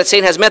understand that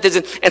Satan has methods,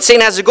 and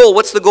Satan has a goal.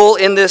 What's the goal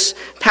in this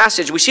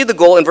passage? We see the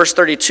goal in verse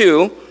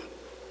 32.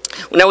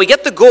 Now we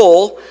get the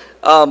goal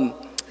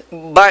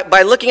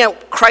by looking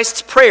at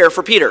Christ's prayer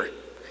for Peter.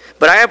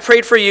 But I have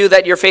prayed for you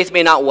that your faith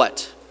may not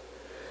what?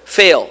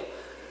 Fail.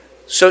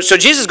 So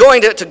Jesus is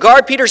going to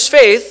guard Peter's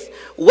faith.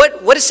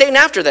 What is Satan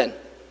after then?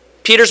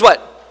 Peter's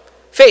what?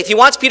 Faith. He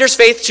wants Peter's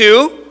faith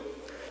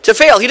to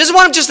fail. He doesn't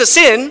want him just to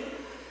sin.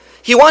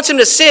 He wants him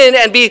to sin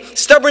and be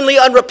stubbornly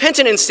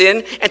unrepentant in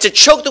sin, and to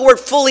choke the word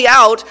fully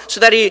out so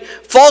that he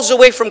falls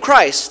away from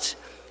Christ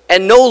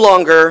and no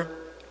longer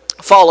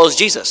follows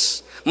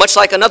Jesus. Much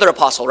like another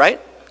apostle, right?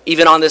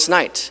 Even on this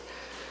night,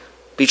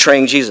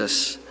 betraying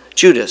Jesus,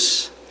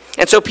 Judas.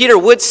 And so Peter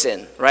would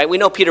sin, right? We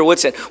know Peter would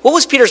sin. What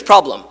was Peter's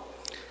problem?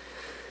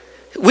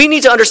 We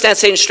need to understand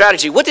Satan's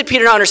strategy. What did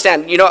Peter not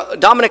understand?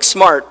 Dominic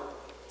Smart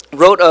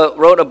wrote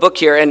a book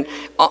here and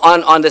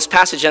on this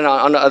passage and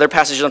on other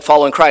passages on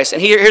following Christ.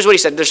 And here's what he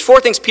said. There's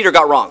 4 things Peter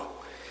got wrong.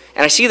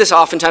 And I see this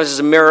oftentimes as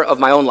a mirror of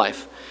my own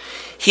life.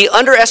 He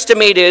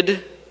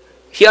underestimated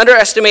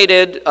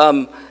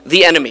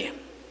the enemy.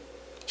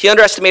 He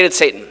underestimated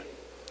Satan,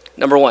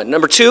 number 1.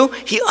 Number 2,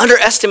 he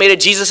underestimated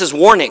Jesus'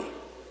 warning.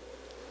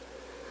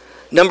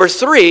 Number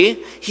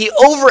 3, he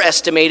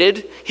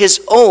overestimated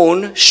his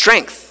own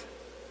strength.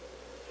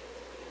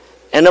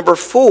 And number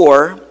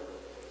 4,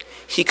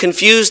 he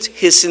confused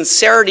his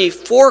sincerity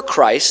for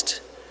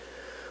Christ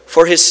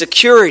for his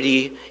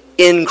security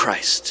in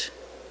Christ.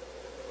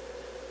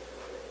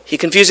 He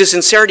confused his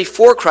sincerity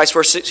for Christ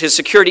for his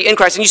security in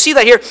Christ. And you see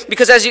that here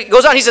because as he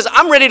goes on, he says,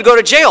 I'm ready to go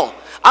to jail.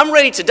 I'm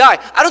ready to die.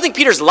 I don't think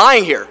Peter's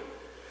lying here.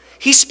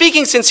 He's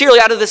speaking sincerely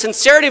out of the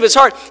sincerity of his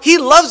heart. He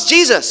loves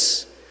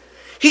Jesus.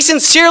 He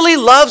sincerely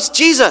loves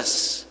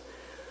Jesus.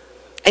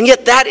 And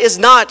yet that is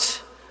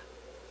not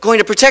going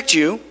to protect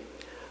you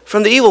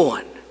from the evil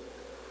one.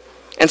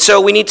 And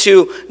so we need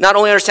to not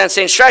only understand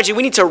Satan's strategy,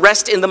 we need to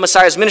rest in the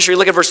Messiah's ministry.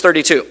 Look at verse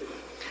 32.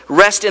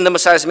 Rest in the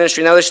Messiah's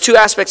ministry. Now there's 2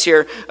 aspects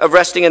here of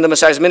resting in the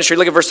Messiah's ministry.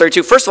 Look at verse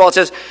 32. First of all, it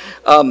says,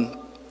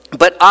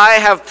 but I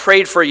have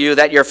prayed for you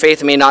that your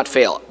faith may not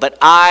fail. But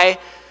I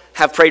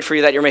have prayed for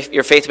you that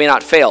your faith may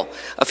not fail.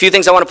 A few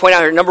things I want to point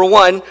out here. Number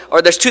one,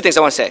 or there's two things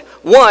I want to say.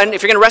 One,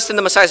 if you're going to rest in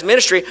the Messiah's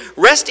ministry,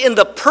 rest in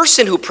the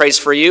person who prays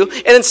for you.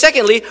 And then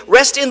secondly,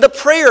 rest in the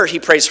prayer he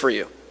prays for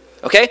you.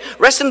 Okay?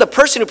 Rest in the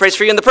person who prays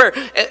for you in the prayer.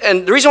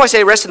 And the reason why I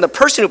say rest in the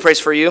person who prays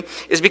for you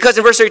is because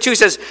in verse 32 he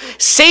says,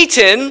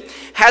 Satan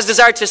has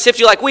desired to sift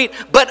you like wheat,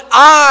 but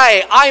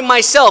I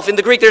myself, in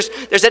the Greek there's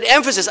that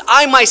emphasis,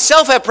 I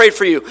myself have prayed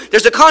for you.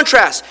 There's a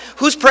contrast.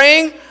 Who's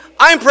praying?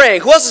 I'm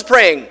praying. Who else is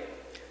praying?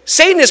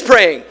 Satan is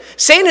praying.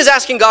 Satan is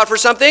asking God for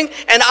something,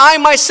 and I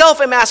myself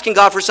am asking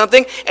God for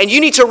something, and you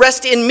need to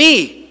rest in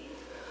me.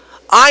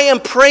 I am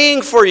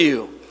praying for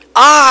you.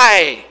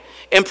 I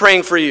am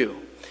praying for you.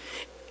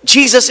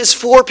 Jesus is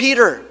for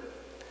Peter.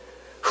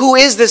 Who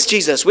is this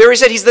Jesus? We already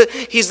said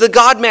he's the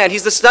God-man.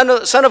 He's the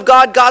Son of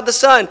God, God the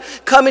Son,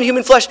 come in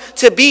human flesh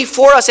to be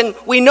for us. And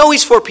we know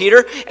he's for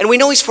Peter, and we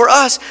know he's for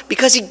us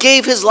because he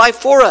gave his life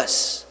for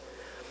us.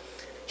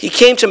 He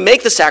came to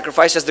make the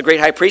sacrifice as the great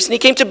high priest, and he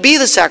came to be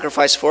the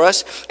sacrifice for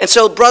us. And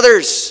so,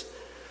 brothers,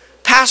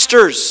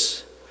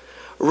 pastors,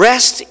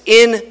 rest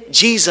in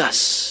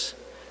Jesus.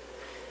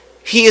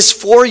 He is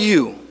for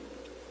you.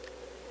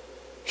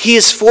 He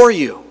is for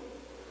you.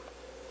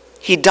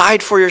 He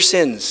died for your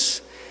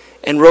sins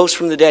and rose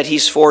from the dead.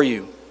 He's for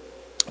you.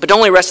 But don't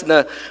only rest in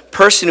the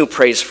person who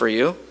prays for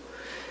you.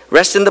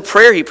 Rest in the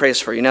prayer he prays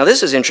for you. Now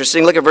this is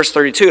interesting. Look at verse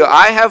 32.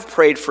 I have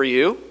prayed for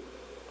you.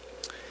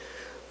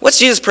 What's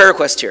Jesus' prayer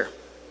request here?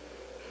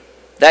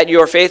 That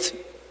your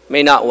faith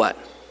may not what?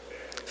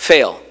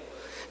 Fail.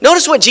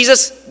 Notice what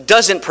Jesus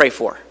doesn't pray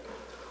for.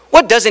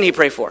 What doesn't he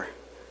pray for?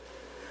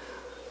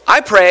 I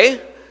pray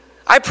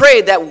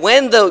that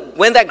when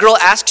that girl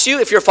asks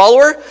you if you're a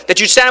follower, that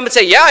you stand up and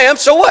say, yeah, I am,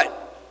 so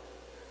what?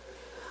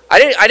 I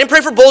didn't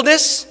pray for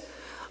boldness.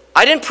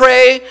 I didn't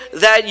pray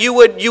that you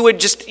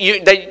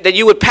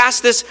would pass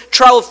this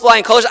trial with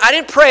flying colors. I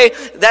didn't pray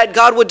that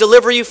God would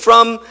deliver you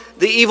from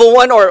the evil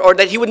one or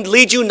that he would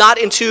lead you not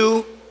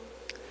into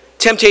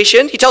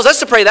temptation. He tells us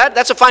to pray that.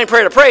 That's a fine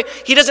prayer to pray.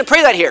 He doesn't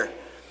pray that here.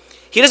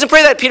 He doesn't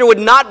pray that Peter would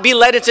not be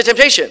led into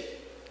temptation.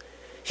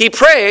 He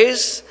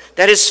prays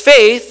that his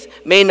faith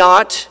may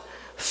not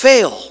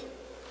fail.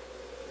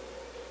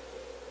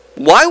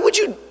 Why would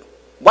you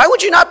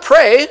not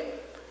pray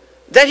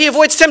that he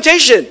avoids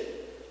temptation?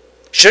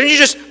 Shouldn't you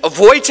just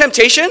avoid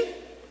temptation?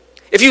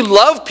 If you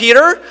love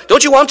Peter,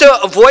 don't you want him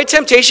to avoid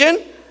temptation?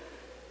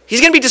 He's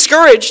going to be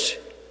discouraged.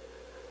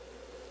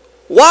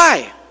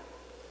 Why?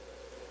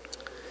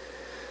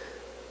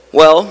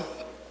 Well,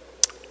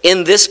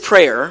 in this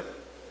prayer,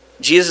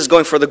 Jesus is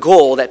going for the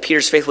goal that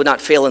Peter's faith would not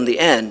fail in the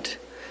end.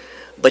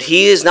 But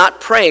he is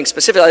not praying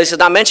specifically, this is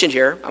not mentioned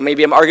here, or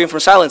maybe I'm arguing from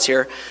silence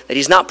here, that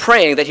he's not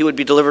praying that he would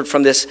be delivered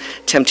from this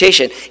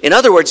temptation. In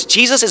other words,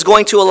 Jesus is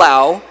going to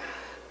allow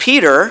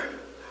Peter,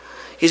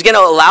 he's going to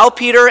allow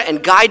Peter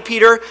and guide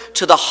Peter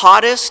to the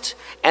hottest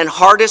and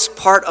hardest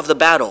part of the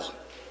battle.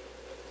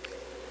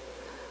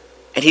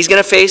 And he's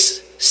going to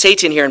face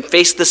Satan here and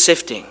face the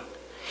sifting.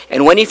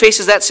 And when he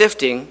faces that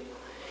sifting,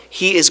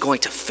 he is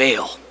going to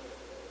fail.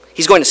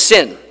 He's going to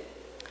sin.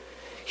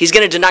 He's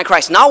going to deny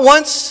Christ. Not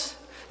once,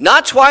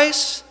 not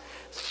twice,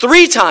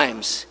 3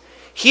 times.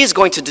 He is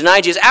going to deny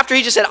Jesus. After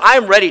he just said,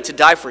 I'm ready to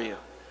die for you.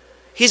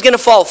 He's going to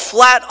fall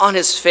flat on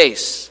his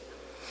face.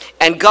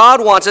 And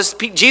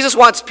Jesus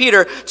wants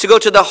Peter to go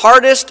to the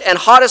hardest and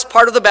hottest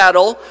part of the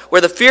battle,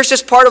 where the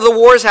fiercest part of the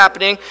war is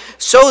happening,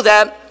 so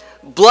that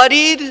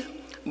bloodied,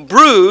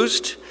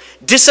 bruised,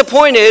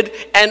 disappointed,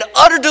 and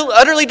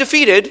utterly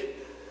defeated,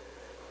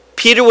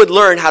 Peter would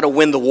learn how to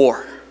win the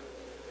war.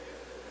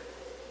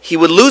 He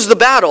would lose the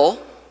battle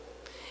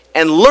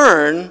and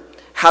learn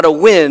how to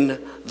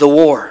win the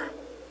war.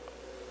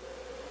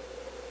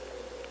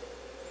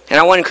 And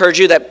I want to encourage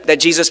you that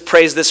Jesus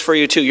prays this for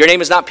you too. Your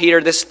name is not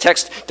Peter. This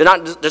text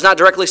does not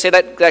directly say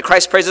that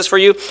Christ prays this for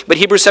you, but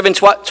Hebrews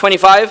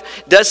 7:25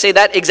 does say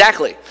that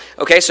exactly.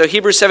 Okay, so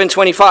Hebrews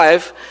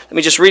 7:25, let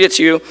me just read it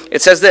to you.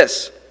 It says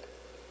this.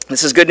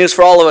 This is good news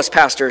for all of us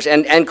pastors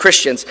and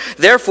Christians.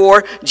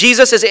 Therefore,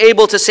 Jesus is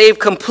able to save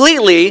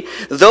completely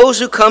those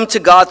who come to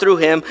God through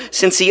him,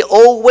 since he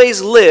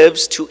always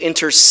lives to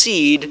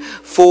intercede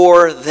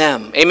for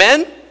them.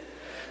 Amen?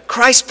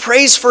 Christ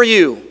prays for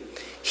you.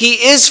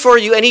 He is for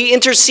you, and he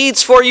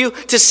intercedes for you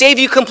to save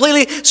you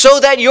completely so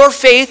that your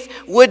faith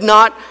would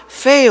not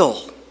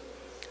fail.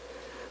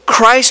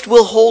 Christ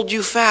will hold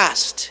you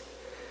fast.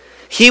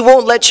 He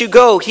won't let you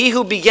go. He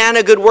who began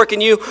a good work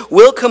in you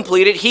will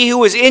complete it. He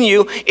who is in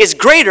you is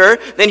greater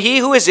than he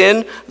who is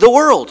in the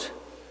world.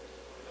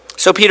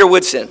 So Peter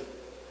would sin,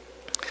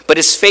 but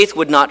his faith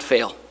would not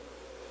fail.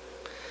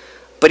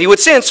 But he would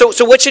sin. So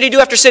what should he do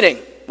after sinning?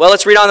 Well,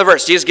 let's read on the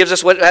verse. Jesus gives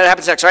us what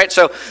happens next, right?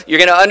 So you're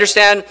going to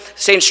understand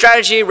Satan's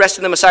strategy, rest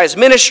in the Messiah's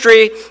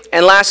ministry,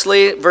 and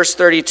lastly, verse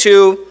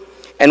 32,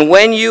 and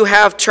when you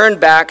have turned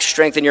back,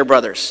 strengthen your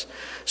brothers.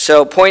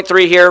 So point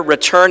 3 here,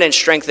 return and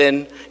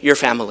strengthen your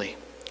family.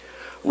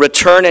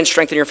 Return and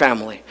strengthen your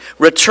family.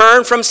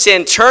 Return from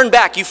sin. Turn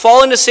back. You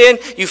fall into sin.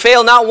 You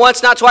fail not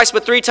once, not twice,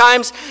 but 3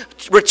 times.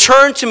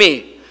 Return to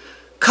me.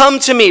 Come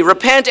to me.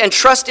 Repent and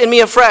trust in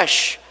me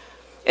afresh.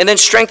 and then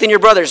strengthen your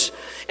brothers.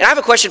 And I have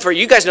a question for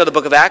you. You guys know the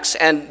book of Acts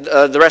and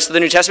the rest of the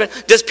New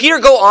Testament. Does Peter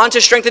go on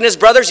to strengthen his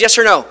brothers, yes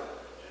or no?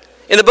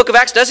 In the book of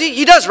Acts, does he?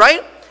 He does,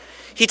 right?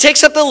 He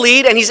takes up the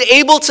lead, and he's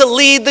able to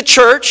lead the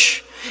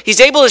church. He's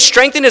able to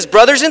strengthen his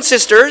brothers and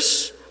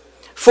sisters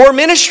for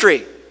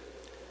ministry.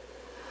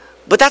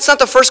 But that's not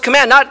the first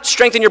command. Not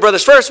strengthen your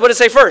brothers first. What does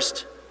it say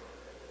first?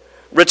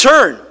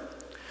 Return.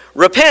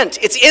 Repent.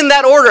 It's in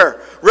that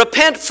order.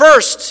 Repent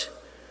first.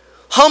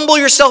 Humble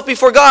yourself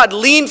before God.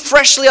 Lean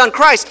freshly on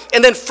Christ.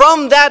 And then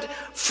from that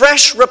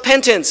fresh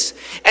repentance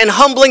and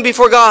humbling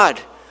before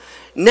God,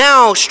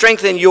 now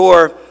strengthen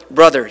your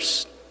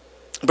brothers.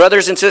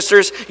 Brothers and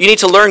sisters, you need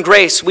to learn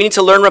grace. We need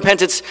to learn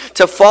repentance,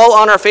 to fall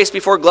on our face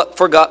before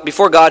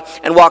God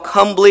and walk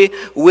humbly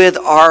with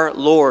our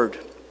Lord.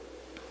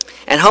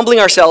 And humbling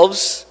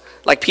ourselves,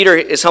 like Peter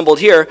is humbled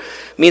here,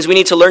 means we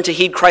need to learn to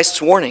heed Christ's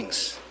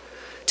warnings,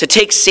 to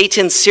take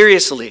Satan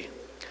seriously,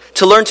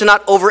 to learn to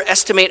not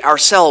overestimate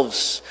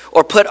ourselves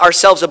or put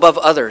ourselves above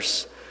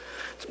others.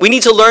 We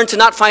need to learn to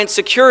not find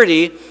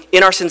security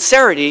in our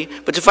sincerity,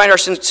 but to find our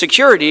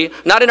security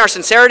not in our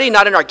sincerity,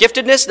 not in our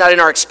giftedness, not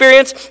in our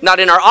experience, not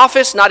in our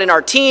office, not in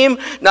our team,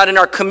 not in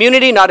our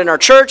community, not in our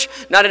church,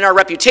 not in our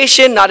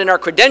reputation, not in our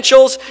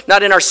credentials,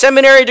 not in our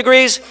seminary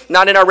degrees,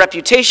 not in our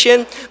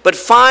reputation, but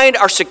find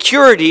our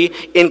security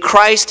in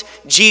Christ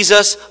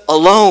Jesus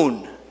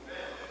alone.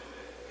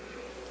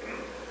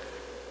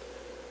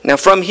 Now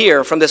from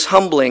here, from this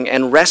humbling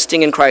and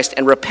resting in Christ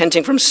and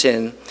repenting from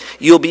sin,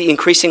 you'll be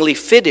increasingly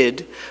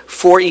fitted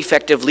for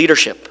effective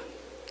leadership,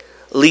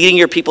 leading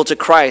your people to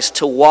Christ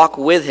to walk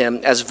with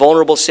him as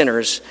vulnerable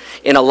sinners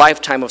in a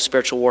lifetime of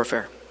spiritual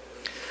warfare.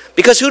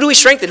 Because who do we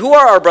strengthen? Who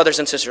are our brothers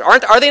and sisters?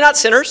 Are they not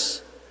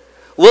sinners?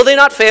 Will they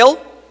not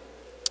fail?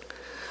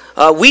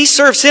 We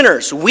serve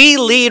sinners. We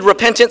lead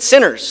repentant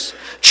sinners.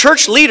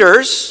 Church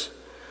leaders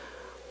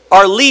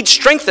are lead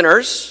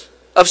strengtheners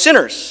of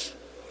sinners.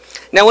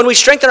 Now, when we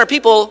strengthen our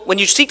people, when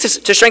you seek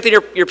to strengthen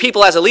your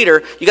people as a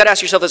leader, you got to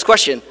ask yourself this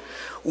question.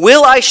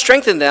 Will I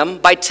strengthen them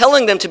by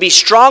telling them to be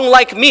strong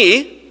like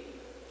me,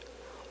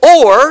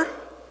 or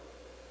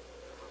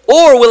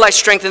will I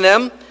strengthen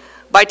them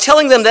by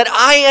telling them that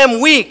I am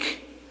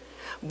weak,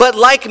 but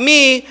like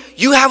me,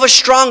 you have a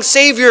strong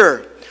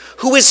Savior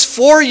who is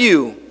for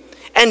you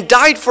and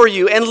died for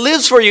you and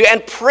lives for you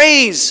and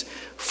prays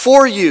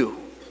for you?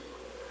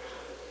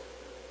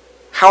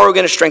 How are we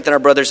going to strengthen our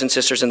brothers and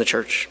sisters in the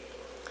church?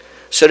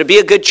 So to be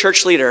a good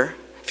church leader,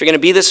 if you're going to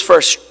be this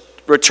first,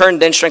 return,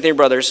 then strengthen your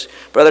brothers.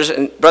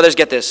 Brothers,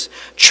 get this.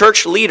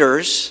 Church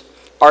leaders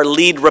are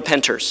lead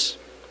repenters.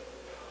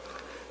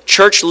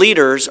 Church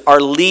leaders are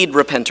lead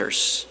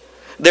repenters.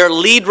 They're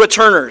lead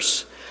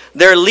returners.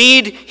 They're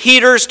lead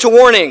heeders to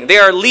warning. They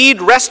are lead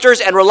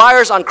resters and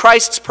reliers on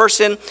Christ's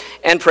person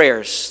and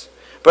prayers.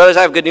 Brothers,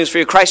 I have good news for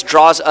you. Christ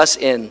draws us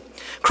in.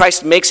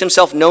 Christ makes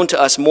himself known to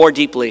us more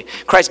deeply.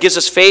 Christ gives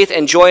us faith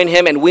and joy in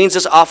him and weans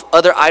us off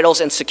other idols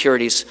and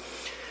securities.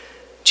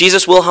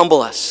 Jesus will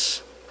humble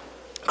us.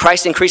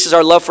 Christ increases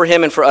our love for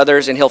him and for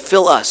others, and he'll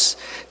fill us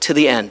to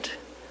the end.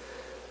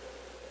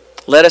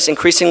 Let us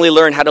increasingly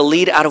learn how to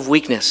lead out of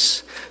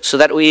weakness so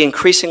that we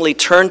increasingly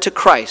turn to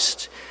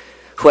Christ,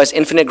 who has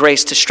infinite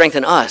grace to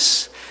strengthen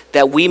us,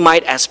 that we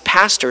might as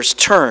pastors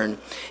turn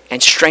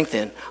and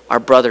strengthen our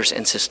brothers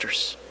and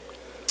sisters.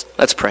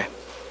 Let's pray.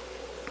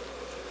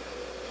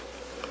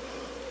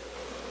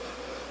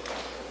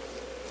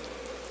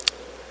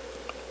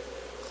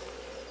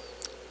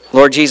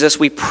 Lord Jesus,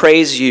 we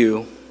praise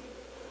you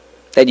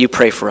that you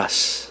pray for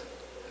us.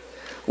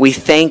 We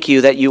thank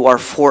you that you are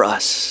for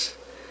us.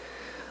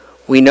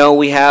 We know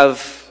we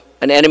have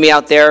an enemy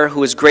out there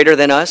who is greater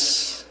than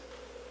us,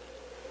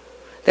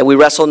 that we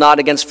wrestle not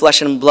against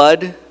flesh and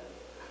blood,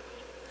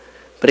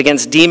 but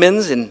against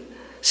demons and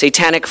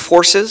satanic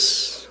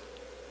forces.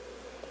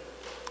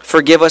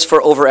 Forgive us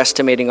for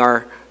overestimating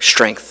our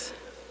strength.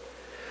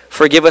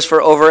 Forgive us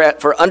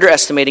for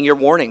underestimating your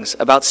warnings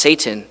about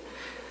Satan,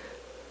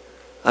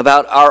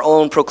 about our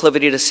own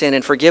proclivity to sin,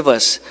 and forgive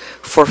us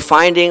for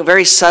finding,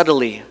 very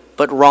subtly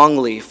but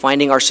wrongly,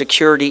 finding our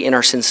security in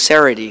our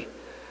sincerity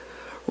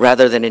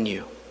rather than in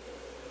you.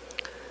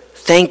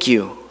 Thank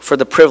you for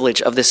the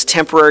privilege of this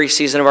temporary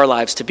season of our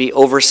lives to be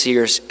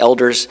overseers,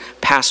 elders,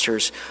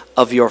 pastors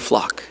of your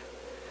flock.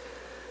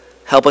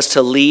 Help us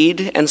to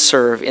lead and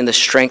serve in the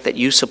strength that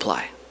you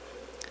supply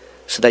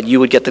so that you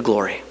would get the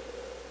glory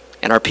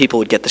and our people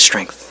would get the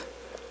strength.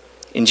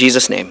 In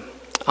Jesus' name,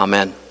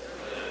 amen.